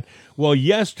like that. Well,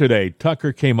 yesterday,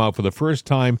 Tucker came out for the first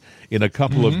time in a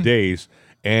couple of days,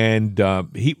 and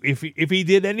if he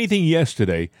did anything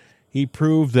yesterday, he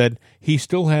proved that he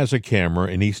still has a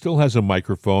camera and he still has a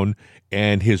microphone,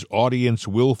 and his audience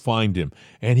will find him.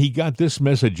 And he got this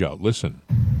message out. Listen.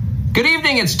 Good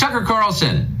evening, it's Tucker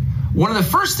Carlson. One of the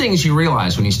first things you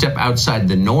realize when you step outside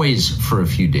the noise for a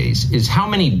few days is how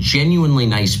many genuinely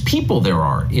nice people there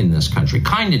are in this country.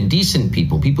 Kind and decent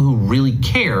people who really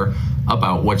care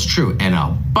about what's true, and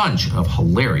a bunch of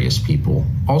hilarious people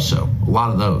also, a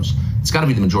lot of those. It's got to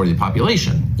be the majority of the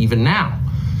population, even now.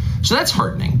 So that's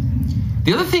heartening.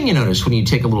 The other thing you notice when you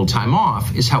take a little time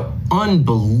off is how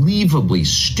unbelievably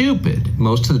stupid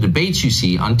most of the debates you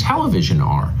see on television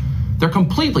are. They're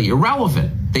completely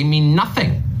irrelevant. They mean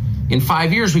nothing. In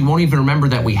 5 years, we won't even remember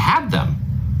that we had them.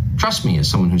 Trust me, as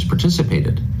someone who's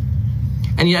participated.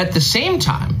 And yet at the same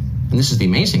time, and this is the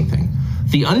amazing thing,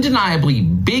 the undeniably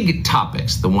big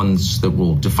topics, the ones that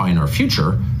will define our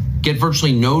future, get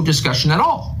virtually no discussion at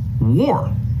all.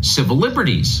 War, civil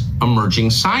liberties, emerging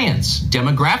science,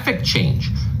 demographic change,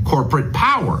 corporate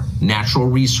power, natural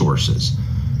resources.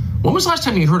 When was the last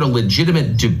time you heard a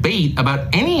legitimate debate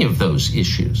about any of those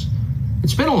issues?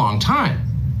 It's been a long time.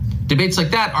 Debates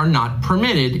like that are not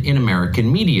permitted in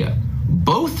American media.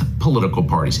 Both political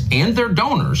parties and their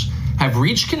donors have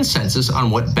reached consensus on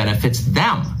what benefits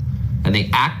them, and they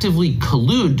actively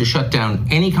collude to shut down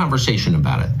any conversation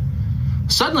about it.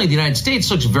 Suddenly, the United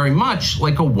States looks very much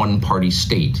like a one-party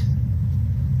state.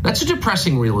 That's a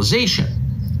depressing realization,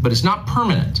 but it's not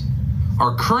permanent.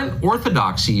 Our current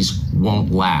orthodoxies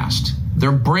won't last.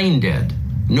 They're brain dead.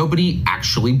 Nobody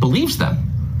actually believes them.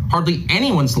 Hardly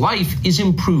anyone's life is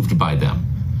improved by them.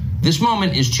 This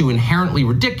moment is too inherently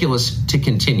ridiculous to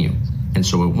continue, and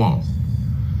so it won't.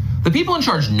 The people in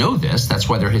charge know this. That's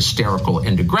why they're hysterical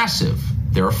and aggressive.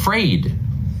 They're afraid.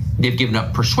 They've given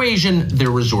up persuasion. They're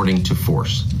resorting to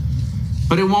force.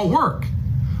 But it won't work.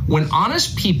 When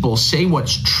honest people say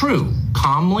what's true,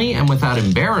 calmly and without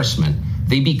embarrassment,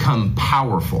 they become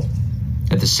powerful.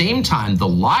 At the same time, the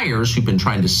liars who've been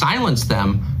trying to silence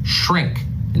them shrink,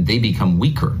 and they become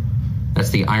weaker.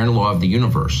 That's the iron law of the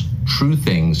universe. True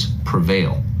things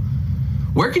prevail.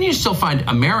 Where can you still find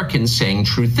Americans saying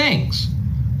true things?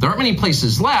 There aren't many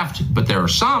places left, but there are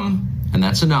some, and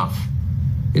that's enough.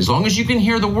 As long as you can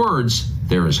hear the words,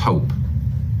 there is hope.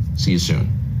 See you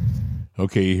soon.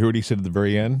 Okay, you hear what he said at the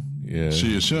very end? Yeah.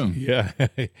 See you soon. Yeah,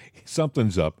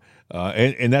 something's up,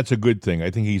 and that's a good thing.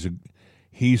 I think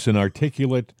he's an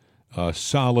articulate,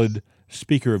 solid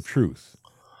speaker of truth.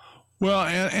 Well,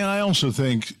 and I also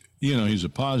think, he's a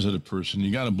positive person.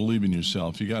 You got to believe in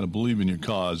yourself. You got to believe in your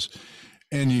cause,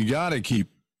 and you got to keep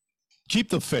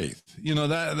the faith.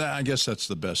 That I guess that's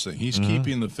the best thing. He's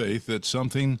keeping the faith that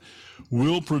something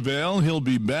will prevail. He'll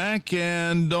be back,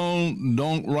 and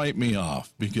don't write me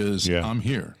off because I'm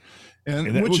here.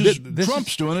 And which is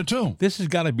Trump's doing it too. This has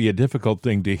got to be a difficult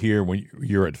thing to hear when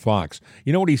you're at Fox.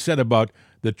 You know what he said about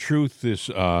the truth is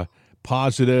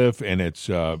positive, and it's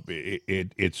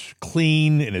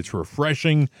clean, and it's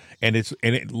refreshing, and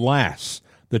it lasts.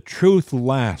 The truth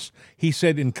lasts. He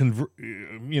said,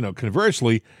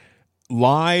 conversely,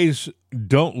 lies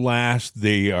don't last.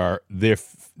 They're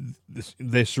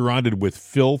surrounded with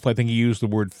filth. I think he used the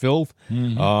word filth.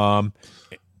 Mm-hmm.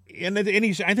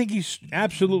 I think he's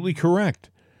absolutely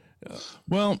correct.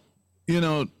 Well,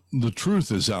 the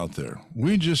truth is out there.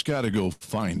 We just got to go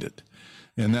find it.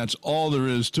 And that's all there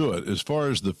is to it. As far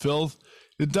as the filth,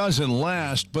 it doesn't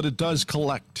last, but it does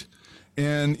collect.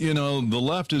 And, the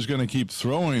left is going to keep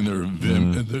throwing their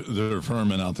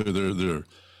vermin out there, their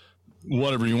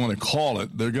whatever you want to call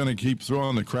it. They're going to keep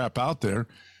throwing the crap out there,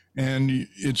 and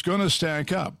it's going to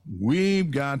stack up.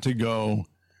 We've got to go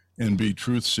and be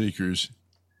truth seekers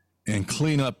and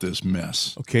clean up this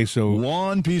mess. Okay, so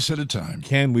one piece at a time.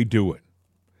 Can we do it?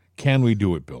 Can we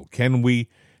do it, Bill? Can we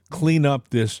clean up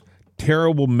this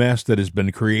terrible mess that has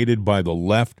been created by the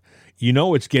left?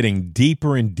 It's getting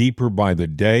deeper and deeper by the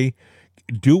day.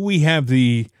 Do we have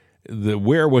the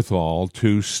wherewithal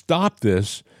to stop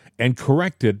this and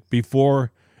correct it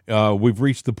before we've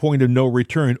reached the point of no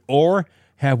return, or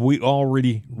have we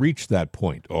already reached that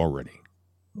point already?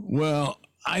 Well,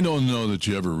 I don't know that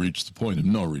you ever reached the point of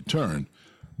no return,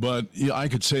 but I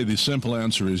could say the simple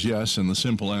answer is yes, and the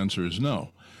simple answer is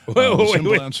no. Wait. Well,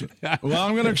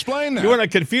 I'm going to explain that. You want to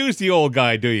confuse the old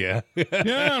guy, do you?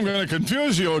 Yeah, I'm going to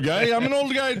confuse the old guy. I'm an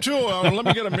old guy, too. Let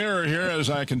me get a mirror here as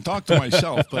I can talk to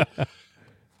myself. But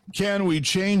can we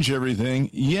change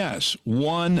everything? Yes,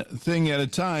 one thing at a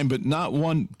time, but not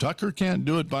one. Tucker can't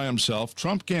do it by himself.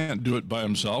 Trump can't do it by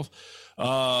himself.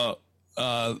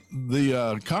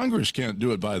 The Congress can't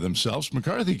do it by themselves.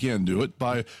 McCarthy can't do it.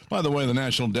 By the way, the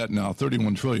national debt now,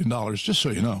 $31 trillion, just so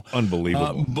you know.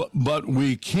 Unbelievable. But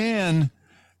we can,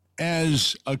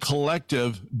 as a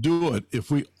collective, do it.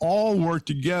 If we all work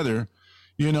together,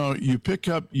 you pick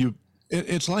up,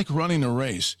 it's like running a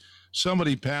race.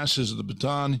 Somebody passes the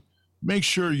baton, make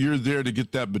sure you're there to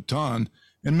get that baton.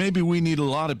 And maybe we need a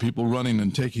lot of people running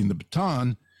and taking the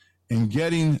baton and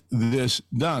getting this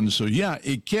done. So, yeah,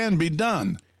 it can be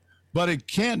done, but it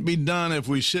can't be done if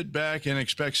we sit back and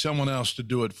expect someone else to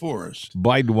do it for us.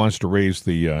 Biden wants to raise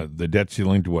the debt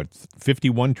ceiling to, what,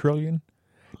 $51 trillion?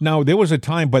 Now, there was a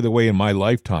time, by the way, in my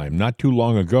lifetime, not too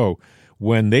long ago,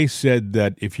 when they said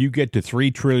that if you get to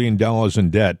 $3 trillion in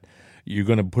debt, you're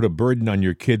going to put a burden on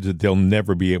your kids that they'll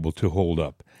never be able to hold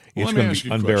up. It's going to be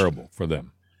unbearable for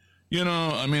them.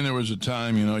 There was a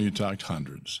time, you talked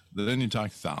hundreds, then you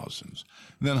talked thousands,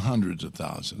 then hundreds of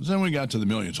thousands. Then we got to the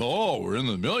millions. Oh, we're in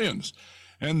the millions.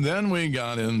 And then we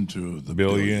got into the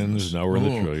billions. Now we're in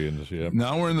the trillions. Yep.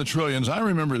 Now we're in the trillions. I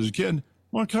remember as a kid,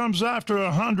 what comes after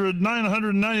 100,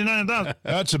 999,000?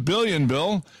 That's $1 billion,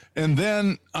 Bill. And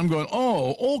then I'm going,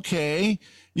 oh, okay.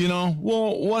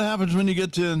 Well, what happens when you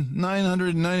get to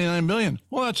 999 billion?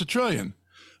 Well, that's $1 trillion.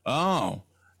 Oh.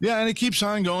 Yeah, and it keeps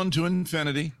on going to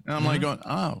infinity. And I'm like going,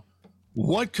 oh,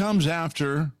 what comes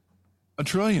after $1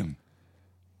 trillion?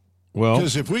 Well,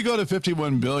 because if we go to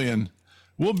 51 billion,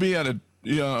 we'll be at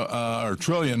or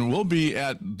trillion. We'll be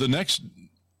at the next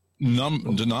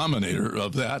denominator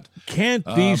of that. Can't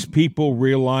these people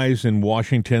realize in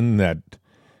Washington that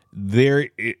there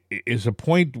is a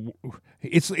point?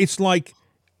 It's like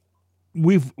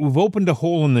we've opened a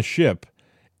hole in the ship,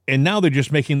 and now they're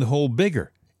just making the hole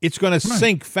bigger. It's going to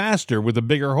sink faster with a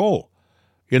bigger hole.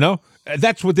 You know,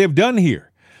 that's what they've done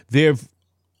here.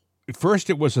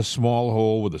 First it was a small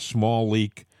hole with a small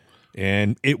leak,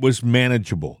 and it was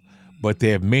manageable. But they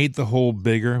have made the hole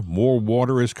bigger. More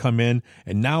water has come in,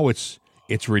 and now it's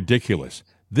ridiculous.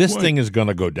 This thing is going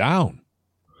to go down.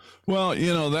 Well,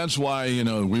 that's why,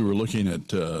 we were looking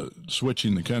at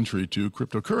switching the country to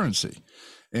cryptocurrency.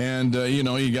 And,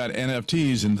 you got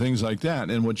NFTs and things like that.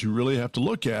 And what you really have to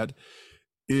look at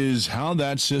is how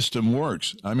that system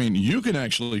works. I mean, you can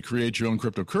actually create your own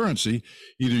cryptocurrency.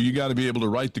 Either you got to be able to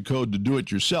write the code to do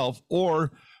it yourself,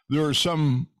 or there are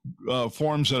some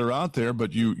forms that are out there,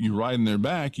 but you ride in their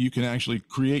back. You can actually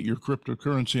create your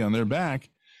cryptocurrency on their back.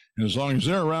 And as long as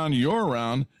they're around, you're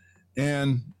around.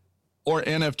 Or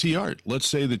NFT art. Let's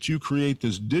say that you create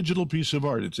this digital piece of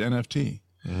art. It's NFT.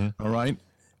 All right.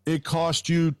 It costs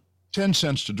you 10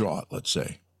 cents to draw it, let's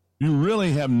say. You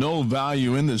really have no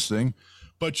value in this thing,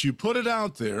 but you put it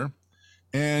out there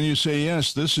and you say,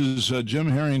 yes, this is Jim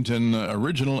Harrington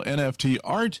original NFT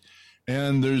art.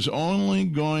 And there's only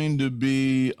going to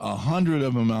be 100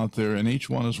 of them out there, and each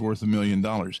one is worth $1 million.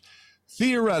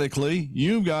 Theoretically,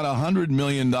 you've got $100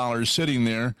 million sitting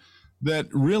there that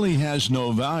really has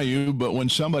no value, but when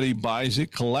somebody buys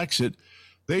it, collects it,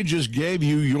 they just gave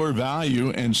you your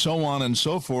value, and so on and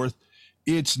so forth.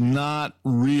 It's not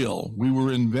real. We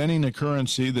were inventing a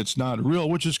currency that's not real,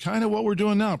 which is kind of what we're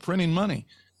doing now, printing money.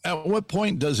 At what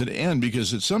point does it end?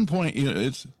 Because at some point,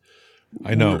 it's...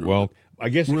 I know. Well, I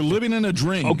guess we're living in a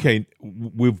dream. Okay,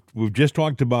 we've just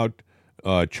talked about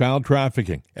child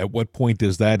trafficking. At what point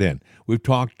does that end? We've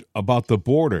talked about the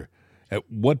border. At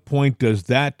what point does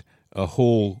that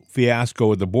whole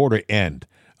fiasco at the border end?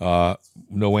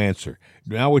 No answer.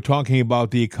 Now we're talking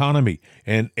about the economy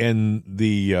and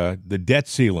the debt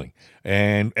ceiling.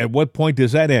 And at what point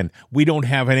does that end? We don't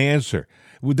have an answer.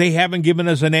 They haven't given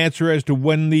us an answer as to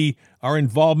when our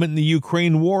involvement in the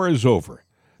Ukraine war is over.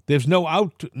 There's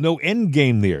no end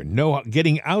game there, no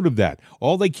getting out of that.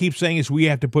 All they keep saying is we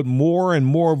have to put more and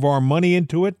more of our money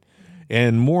into it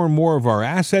and more of our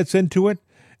assets into it.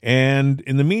 And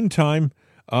in the meantime,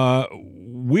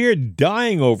 we're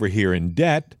dying over here in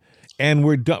debt, and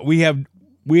we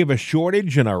have a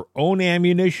shortage in our own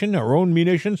ammunition, our own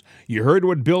munitions. You heard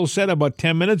what Bill said about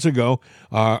 10 minutes ago.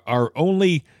 Our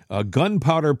only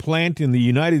gunpowder plant in the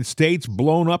United States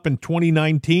blown up in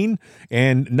 2019,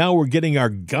 and now we're getting our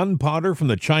gunpowder from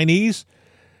the Chinese.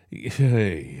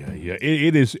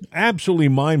 It is absolutely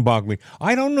mind-boggling.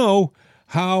 I don't know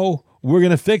how we're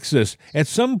going to fix this. At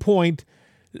some point,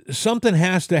 something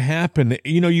has to happen.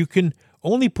 You can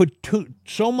only put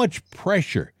so much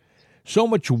pressure, so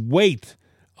much weight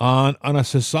on a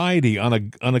society,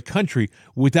 on a country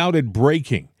without it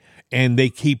breaking. And they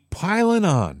keep piling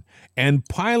on and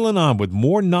piling on with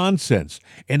more nonsense,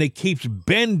 and it keeps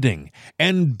bending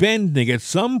and bending. At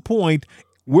some point,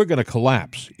 we're going to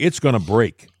collapse. It's going to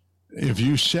break. If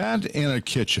you sat in a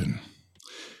kitchen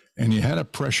and you had a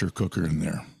pressure cooker in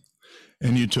there,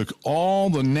 and you took all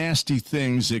the nasty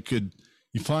things that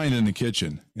you find in the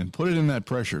kitchen and put it in that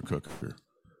pressure cooker,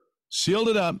 sealed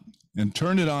it up, and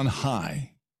turned it on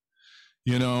high,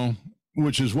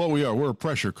 which is what we are. We're a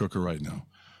pressure cooker right now.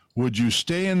 Would you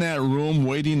stay in that room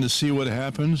waiting to see what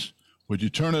happens? Would you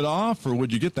turn it off, or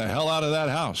would you get the hell out of that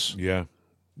house? Yeah.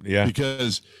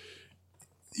 Because,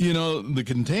 the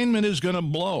containment is going to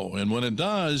blow, and when it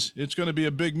does, it's going to be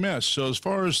a big mess. So as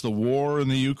far as the war in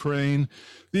the Ukraine,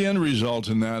 the end result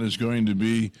in that is going to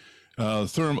be a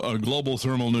global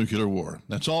thermonuclear war.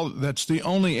 That's all. That's the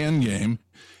only end game.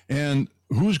 And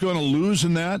who's going to lose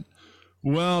in that?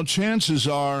 Well, chances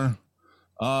are,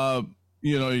 NATO,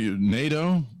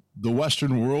 the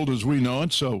Western world as we know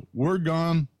it. So we're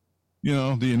gone.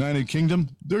 The United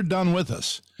Kingdom, they're done with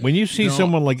us. When you see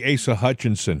someone like Asa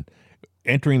Hutchinson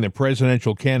entering the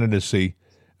presidential candidacy,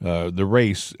 the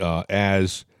race,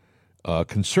 as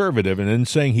conservative, and then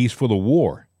saying he's for the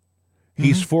war,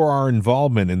 he's for our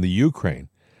involvement in the Ukraine,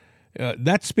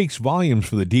 that speaks volumes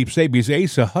for the deep state, because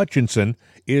Asa Hutchinson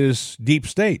is deep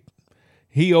state.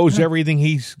 He owes everything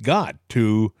he's got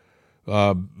to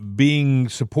being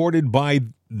supported by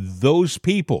those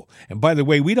people. And by the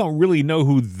way, we don't really know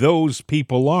who those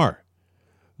people are.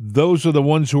 those are the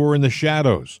ones who are in the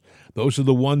shadows. Those are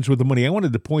the ones with the money. I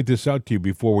wanted to point this out to you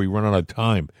before we run out of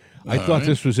time. I thought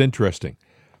this was interesting.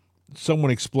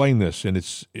 Someone explained this, and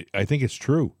I think it's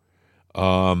true.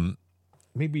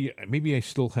 Maybe I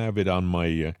still have it on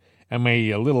my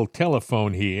little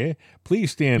telephone here.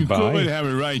 Please stand by. Go ahead and have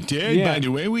it right there. Yeah. By the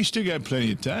way, we still got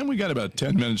plenty of time. We got about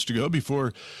 10 minutes to go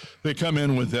before they come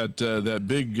in with that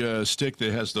big stick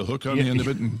that has the hook on the end of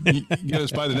it and get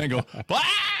us by the neck and go, "Blah!"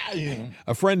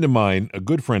 A friend of mine, a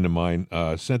good friend of mine,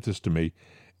 sent this to me,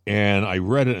 and I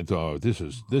read it and thought, this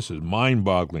is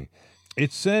mind-boggling.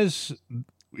 It says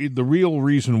the real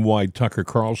reason why Tucker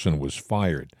Carlson was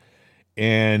fired,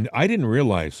 and I didn't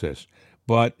realize this,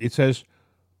 but it says,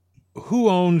 who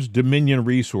owns Dominion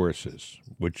Resources,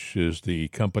 which is the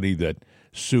company that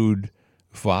sued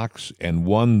Fox and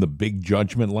won the big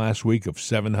judgment last week of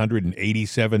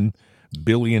 $787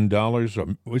 billion. Was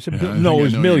it no, it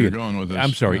was million.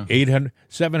 I'm sorry, yeah.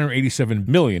 $787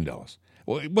 million.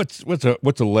 Well, what's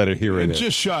a letter here? It's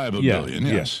just shy of a billion,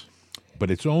 yes. But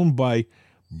it's owned by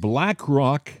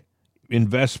BlackRock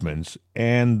Investments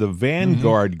and the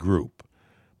Vanguard Group.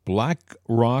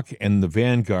 BlackRock and the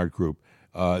Vanguard Group.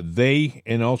 They,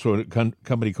 and also a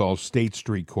company called State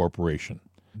Street Corporation.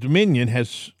 Dominion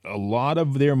has a lot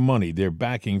of their money, their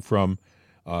backing from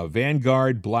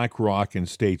Vanguard, BlackRock, and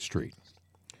State Street.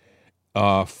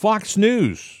 Fox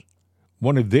News,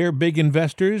 one of their big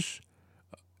investors,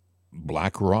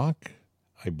 BlackRock,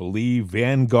 I believe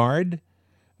Vanguard.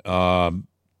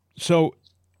 So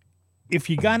if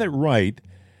you got it right,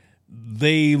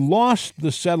 they lost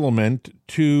the settlement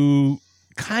to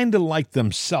kind of like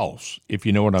themselves, if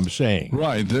you know what I'm saying.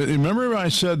 Right. Remember I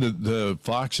said that the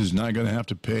Fox is not going to have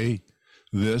to pay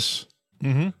this?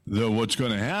 Mm-hmm. What's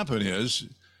going to happen is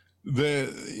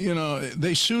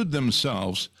they sued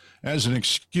themselves as an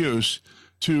excuse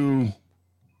to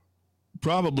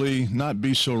probably not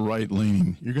be so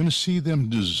right-leaning. You're going to see them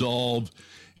dissolve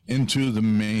into the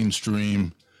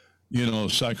mainstream,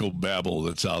 psychobabble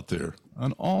that's out there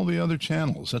on all the other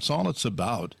channels. That's all it's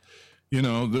about. They're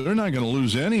not going to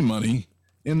lose any money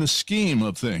in the scheme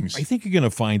of things. I think you're going to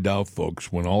find out,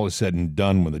 folks, when all is said and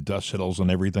done, when the dust settles on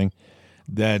everything,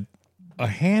 that a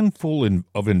handful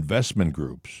of investment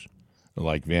groups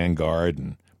like Vanguard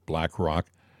and BlackRock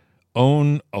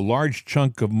own a large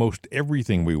chunk of most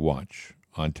everything we watch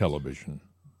on television.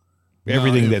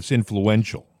 Everything that's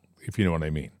influential, if you know what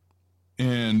I mean.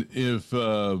 And if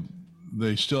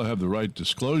they still have the right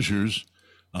disclosures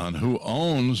on who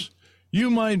owns, you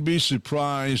might be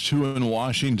surprised who in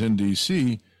Washington,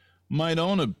 D.C. might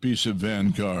own a piece of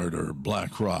Vanguard or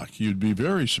BlackRock. You'd be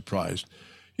very surprised.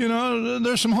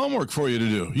 There's some homework for you to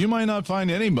do. You might not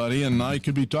find anybody, and I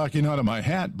could be talking out of my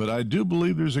hat, but I do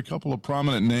believe there's a couple of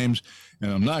prominent names,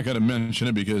 and I'm not going to mention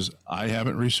it because I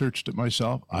haven't researched it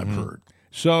myself. I've heard.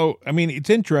 So, it's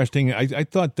interesting. I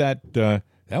thought that that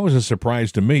was a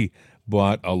surprise to me,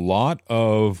 but a lot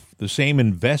of the same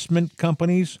investment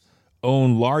companies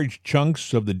own large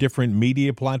chunks of the different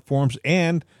media platforms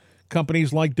and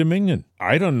companies like Dominion.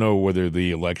 I don't know whether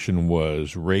the election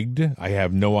was rigged. I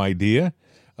have no idea.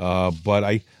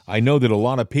 But I know that a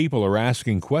lot of people are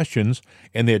asking questions,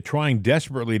 and they're trying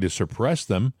desperately to suppress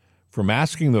them from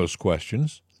asking those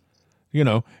questions.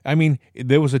 There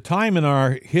was a time in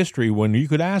our history when you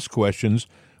could ask questions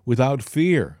without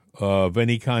fear of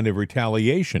any kind of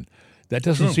retaliation. That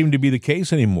doesn't seem to be the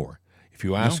case anymore. If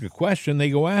you ask a question, they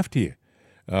go after you,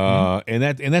 and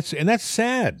that's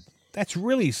sad. That's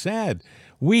really sad.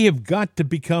 We have got to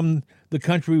become the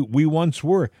country we once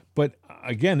were. But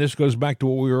again, this goes back to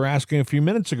what we were asking a few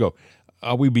minutes ago.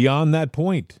 Are we beyond that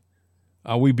point?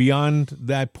 Are we beyond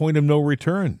that point of no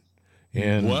return?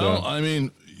 And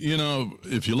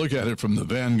if you look at it from the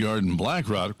Vanguard and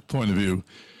BlackRock point of view,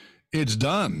 it's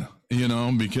done.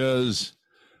 Because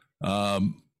they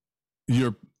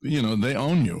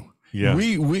own you. Yeah.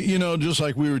 We just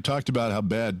like we were talked about how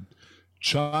bad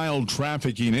child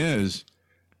trafficking is,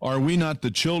 are we not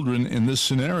the children in this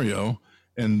scenario?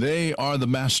 And they are the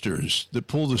masters that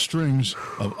pull the strings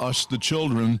of us, the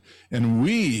children, and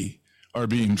we are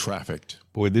being trafficked.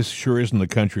 Boy, this sure isn't the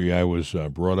country I was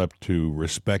brought up to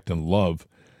respect and love.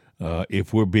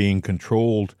 If we're being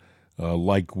controlled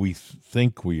like we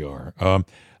think we are, I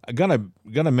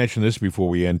gotta mention this before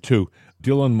we end too.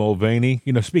 Dylan Mulvaney,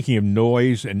 speaking of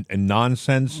noise and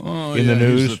nonsense in the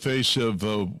news. He's the face of,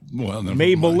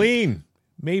 Maybelline.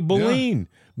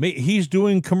 Yeah. He's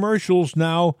doing commercials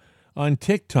now on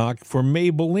TikTok for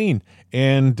Maybelline.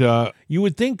 And you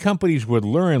would think companies would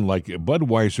learn, like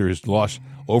Budweiser has lost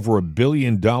over $1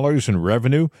 billion in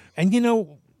revenue.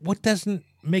 And what doesn't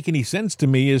make any sense to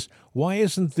me is, why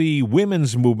isn't the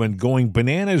women's movement going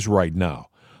bananas right now?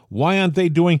 Why aren't they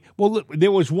doing... Well,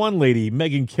 there was one lady,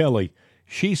 Megyn Kelly.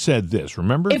 She said this,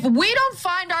 remember? If we don't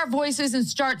find our voices and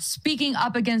start speaking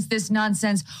up against this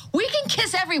nonsense, we can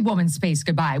kiss every woman's space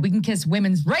goodbye. We can kiss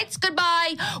women's rights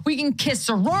goodbye. We can kiss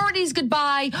sororities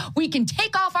goodbye. We can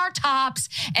take off our tops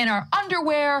and our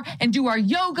underwear and do our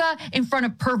yoga in front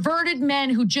of perverted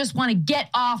men who just want to get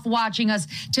off watching us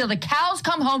till the cows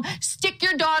come home. Stick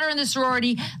your daughter in the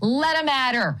sorority. Let them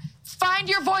at her. Find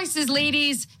your voices,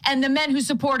 ladies, and the men who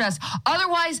support us.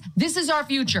 Otherwise, this is our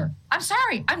future. I'm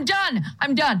sorry. I'm done.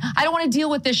 I don't want to deal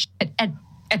with this shit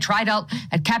at Tri-Delt,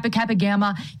 at Kappa Kappa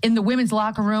Gamma, in the women's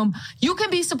locker room. You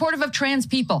can be supportive of trans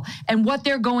people and what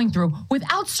they're going through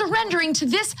without surrendering to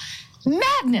this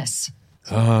madness.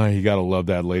 You got to love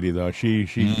that lady, though. She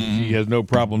has no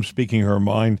problem speaking her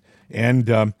mind. And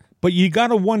but you got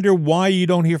to wonder why you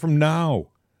don't hear from Now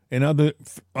and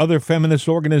other feminist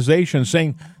organizations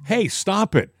saying, hey,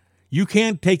 stop it. You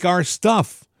can't take our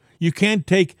stuff. You can't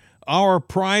take our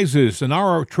prizes and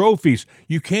our trophies.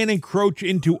 You can't encroach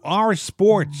into our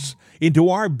sports, into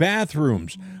our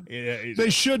bathrooms. They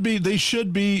should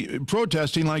be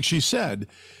protesting, like she said,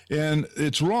 and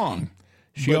it's wrong.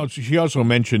 She also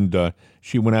mentioned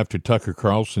she went after Tucker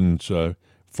Carlson's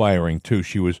firing, too.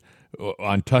 She was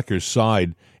on Tucker's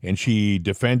side, and she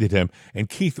defended him. And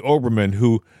Keith Olbermann,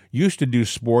 who used to do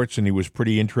sports, and he was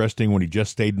pretty interesting when he just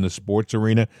stayed in the sports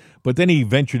arena, but then he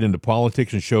ventured into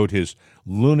politics and showed his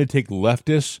lunatic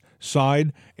leftist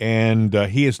side, and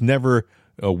he has never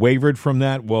wavered from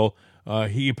that. Well,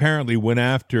 he apparently went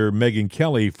after Megyn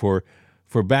Kelly for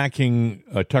backing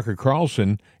Tucker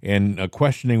Carlson and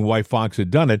questioning why Fox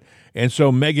had done it. And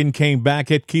so Megyn came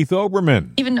back at Keith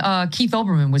Olbermann. Even Keith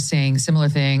Olbermann was saying similar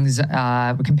things,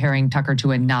 comparing Tucker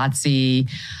to a Nazi.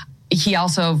 He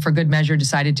also, for good measure,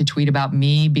 decided to tweet about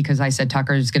me because I said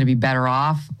Tucker is going to be better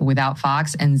off without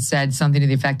Fox, and said something to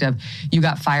the effect of, you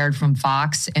got fired from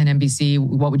Fox and NBC.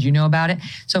 What would you know about it?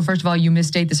 So first of all, you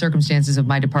misstate the circumstances of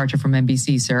my departure from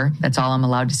NBC, sir. That's all I'm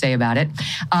allowed to say about it.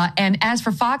 And as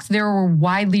for Fox, there were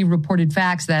widely reported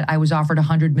facts that I was offered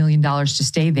 $100 million to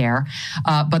stay there.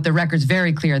 But the record's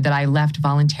very clear that I left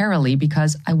voluntarily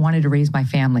because I wanted to raise my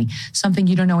family, something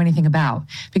you don't know anything about,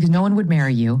 because no one would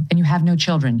marry you and you have no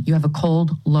children. You have a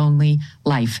cold, lonely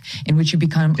life in which you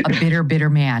become a bitter,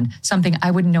 bitter man, something I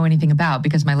wouldn't know anything about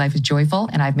because my life is joyful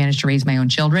and I've managed to raise my own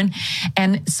children.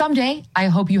 And someday I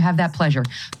hope you have that pleasure,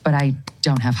 but I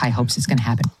don't have high hopes it's going to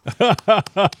happen.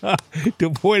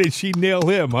 Boy, did she nail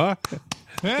him, huh?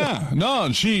 Yeah, no,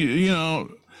 and she,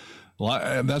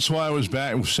 that's why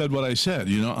I said what I said.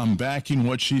 I'm backing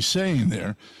what she's saying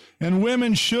there. And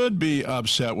women should be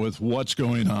upset with what's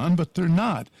going on, but they're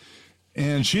not.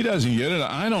 And she doesn't get it.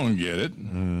 I don't get it.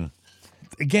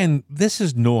 Again, this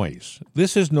is noise.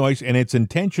 This is noise, and it's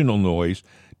intentional noise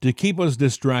to keep us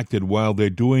distracted while they're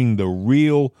doing the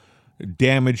real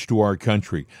damage to our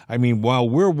country. I mean, while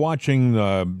we're watching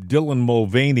Dylan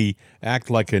Mulvaney act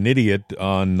like an idiot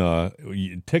on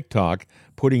TikTok,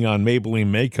 putting on Maybelline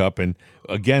makeup, and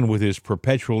again with his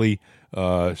perpetually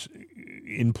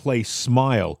in place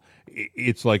smile,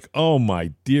 it's like, oh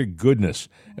my dear goodness.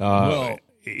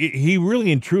 He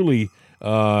really and truly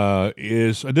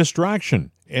is a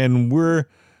distraction, and we're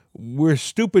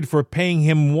stupid for paying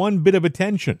him one bit of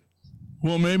attention.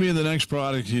 Well, maybe the next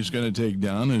product he's going to take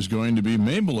down is going to be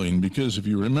Maybelline, because if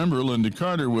you remember, Linda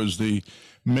Carter was the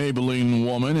Maybelline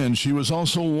woman, and she was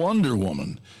also Wonder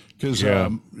Woman. Because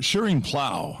Shearing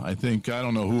Plow, I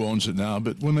don't know who owns it now,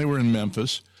 but when they were in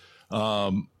Memphis,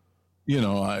 the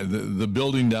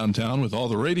building downtown with all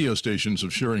the radio stations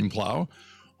of Shearing Plow.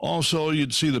 Also,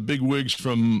 you'd see the big wigs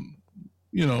from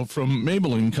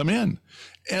Maybelline come in,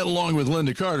 and along with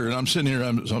Linda Carter. And I'm sitting here,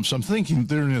 I'm thinking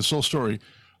during this whole story,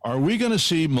 are we going to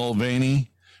see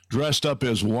Mulvaney dressed up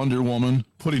as Wonder Woman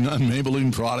putting on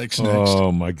Maybelline products next?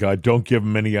 Oh, my God. Don't give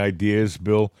them any ideas,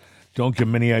 Bill. Don't give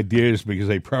them any ideas, because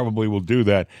they probably will do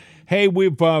that. Hey,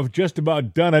 we've just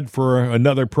about done it for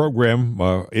another program.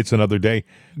 It's another day.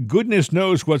 Goodness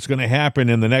knows what's going to happen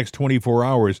in the next 24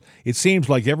 hours. It seems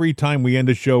like every time we end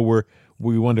a show,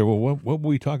 we wonder, well, what will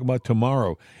we talk about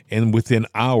tomorrow? And within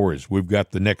hours, we've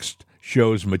got the next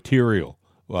show's material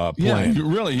planned. Yeah,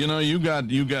 really.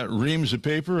 You got reams of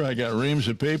paper. I got reams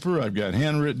of paper. I've got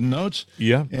handwritten notes.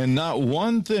 Yeah. And not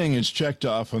one thing is checked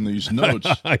off on these notes.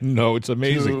 I know. It's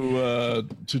amazing.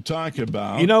 To talk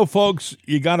about. Folks,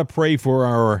 you got to pray for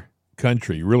our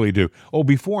country. You really do. Oh,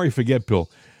 before I forget, Bill,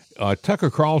 Tucker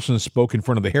Carlson spoke in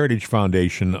front of the Heritage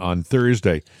Foundation on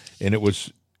Thursday, and it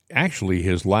was actually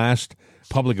his last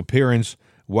public appearance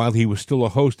while he was still a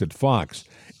host at Fox.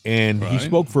 and he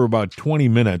spoke for about 20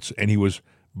 minutes, and he was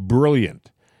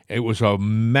brilliant. It was a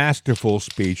masterful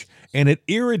speech, and it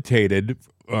irritated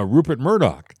Rupert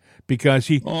Murdoch because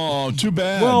he... Oh, too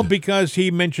bad. Well, because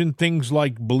he mentioned things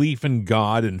like belief in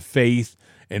God and faith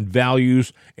and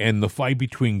values and the fight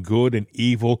between good and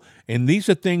evil. And these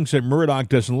are things that Murdoch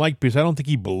doesn't like because I don't think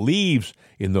he believes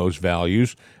in those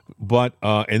values. But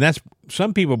and that's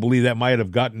some people believe that might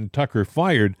have gotten Tucker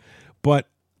fired. But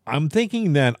I'm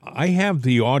thinking that I have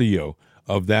the audio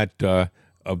of that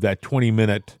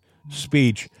 20-minute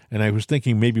speech, and I was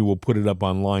thinking maybe we'll put it up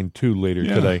online too later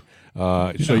today,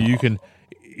 so you can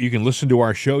listen to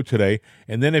our show today.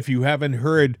 And then if you haven't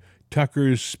heard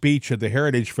Tucker's speech at the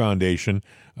Heritage Foundation,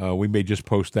 we may just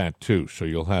post that too, so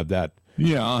you'll have that.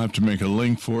 Yeah, I'll have to make a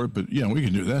link for it, but we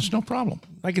can do that. That's no problem.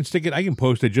 I can stick it. I can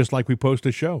post it just like we post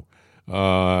a show.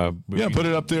 Put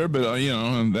it up there, but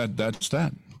and that's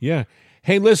that. Yeah.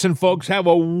 Hey, listen, folks, have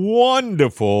a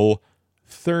wonderful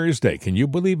Thursday. Can you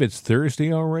believe it's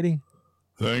Thursday already?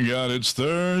 Thank God it's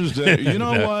Thursday. You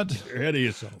know what? You're ahead of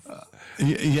yourself.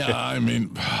 I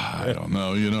mean, I don't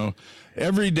know,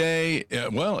 every day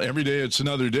it's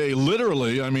another day.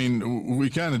 Literally, I mean,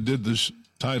 we kind of did this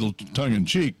title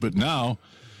tongue-in-cheek, but now,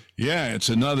 it's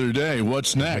another day.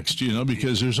 What's next,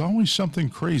 because there's always something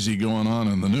crazy going on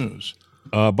in the news.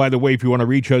 By the way, if you want to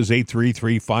reach us,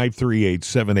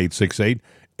 833-538-7868,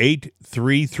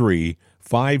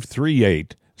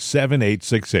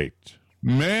 833-538-7868.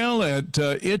 Mail at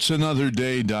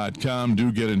itsanotherday.com.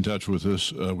 Do get in touch with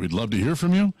us. We'd love to hear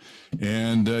from you.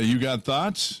 And you got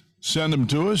thoughts? Send them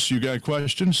to us. You got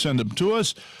questions? Send them to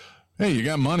us. Hey, you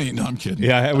got money? No, I'm kidding.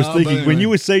 Yeah, I was thinking, anyway. When you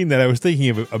were saying that, I was thinking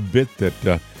of a bit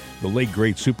that the late,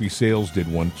 great Soupy Sales did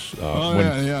once. If you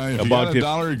got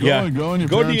 $1, go in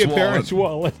your parents'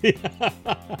 wallet. And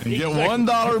get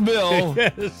 $1 bill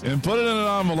and put it in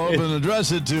an envelope and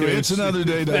address it to It's Another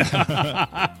Day.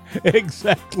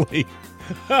 Exactly.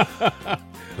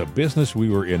 The business we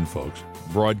were in, folks.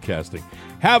 Broadcasting.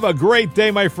 Have a great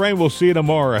day, my friend. We'll see you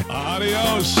tomorrow.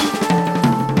 Adios.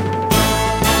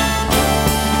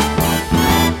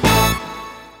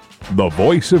 The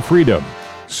voice of freedom.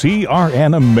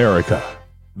 CRN America.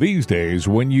 These days,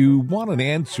 when you want an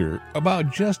answer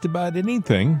about just about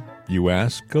anything, you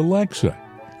ask Alexa.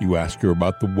 You ask her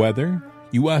about the weather.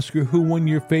 You ask her who won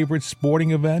your favorite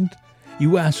sporting event.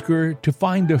 You ask her to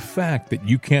find a fact that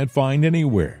you can't find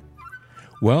anywhere.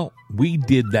 Well, we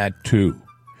did that too.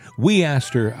 We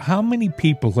asked her how many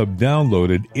people have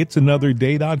downloaded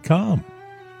itsanotherday.com.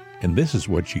 And this is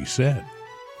what she said.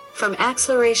 From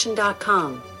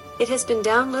acceleration.com. It has been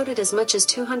downloaded as much as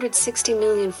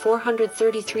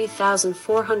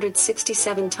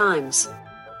 260,433,467 times.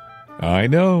 I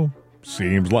know.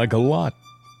 Seems like a lot.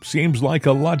 Seems like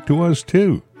a lot to us,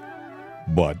 too.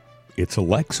 But it's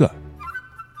Alexa.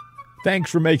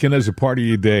 Thanks for making us a part of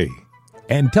your day.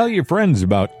 And tell your friends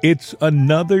about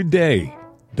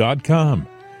itsanotherday.com.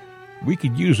 We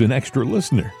could use an extra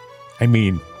listener. I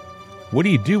mean, what do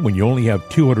you do when you only have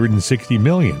 260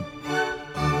 million?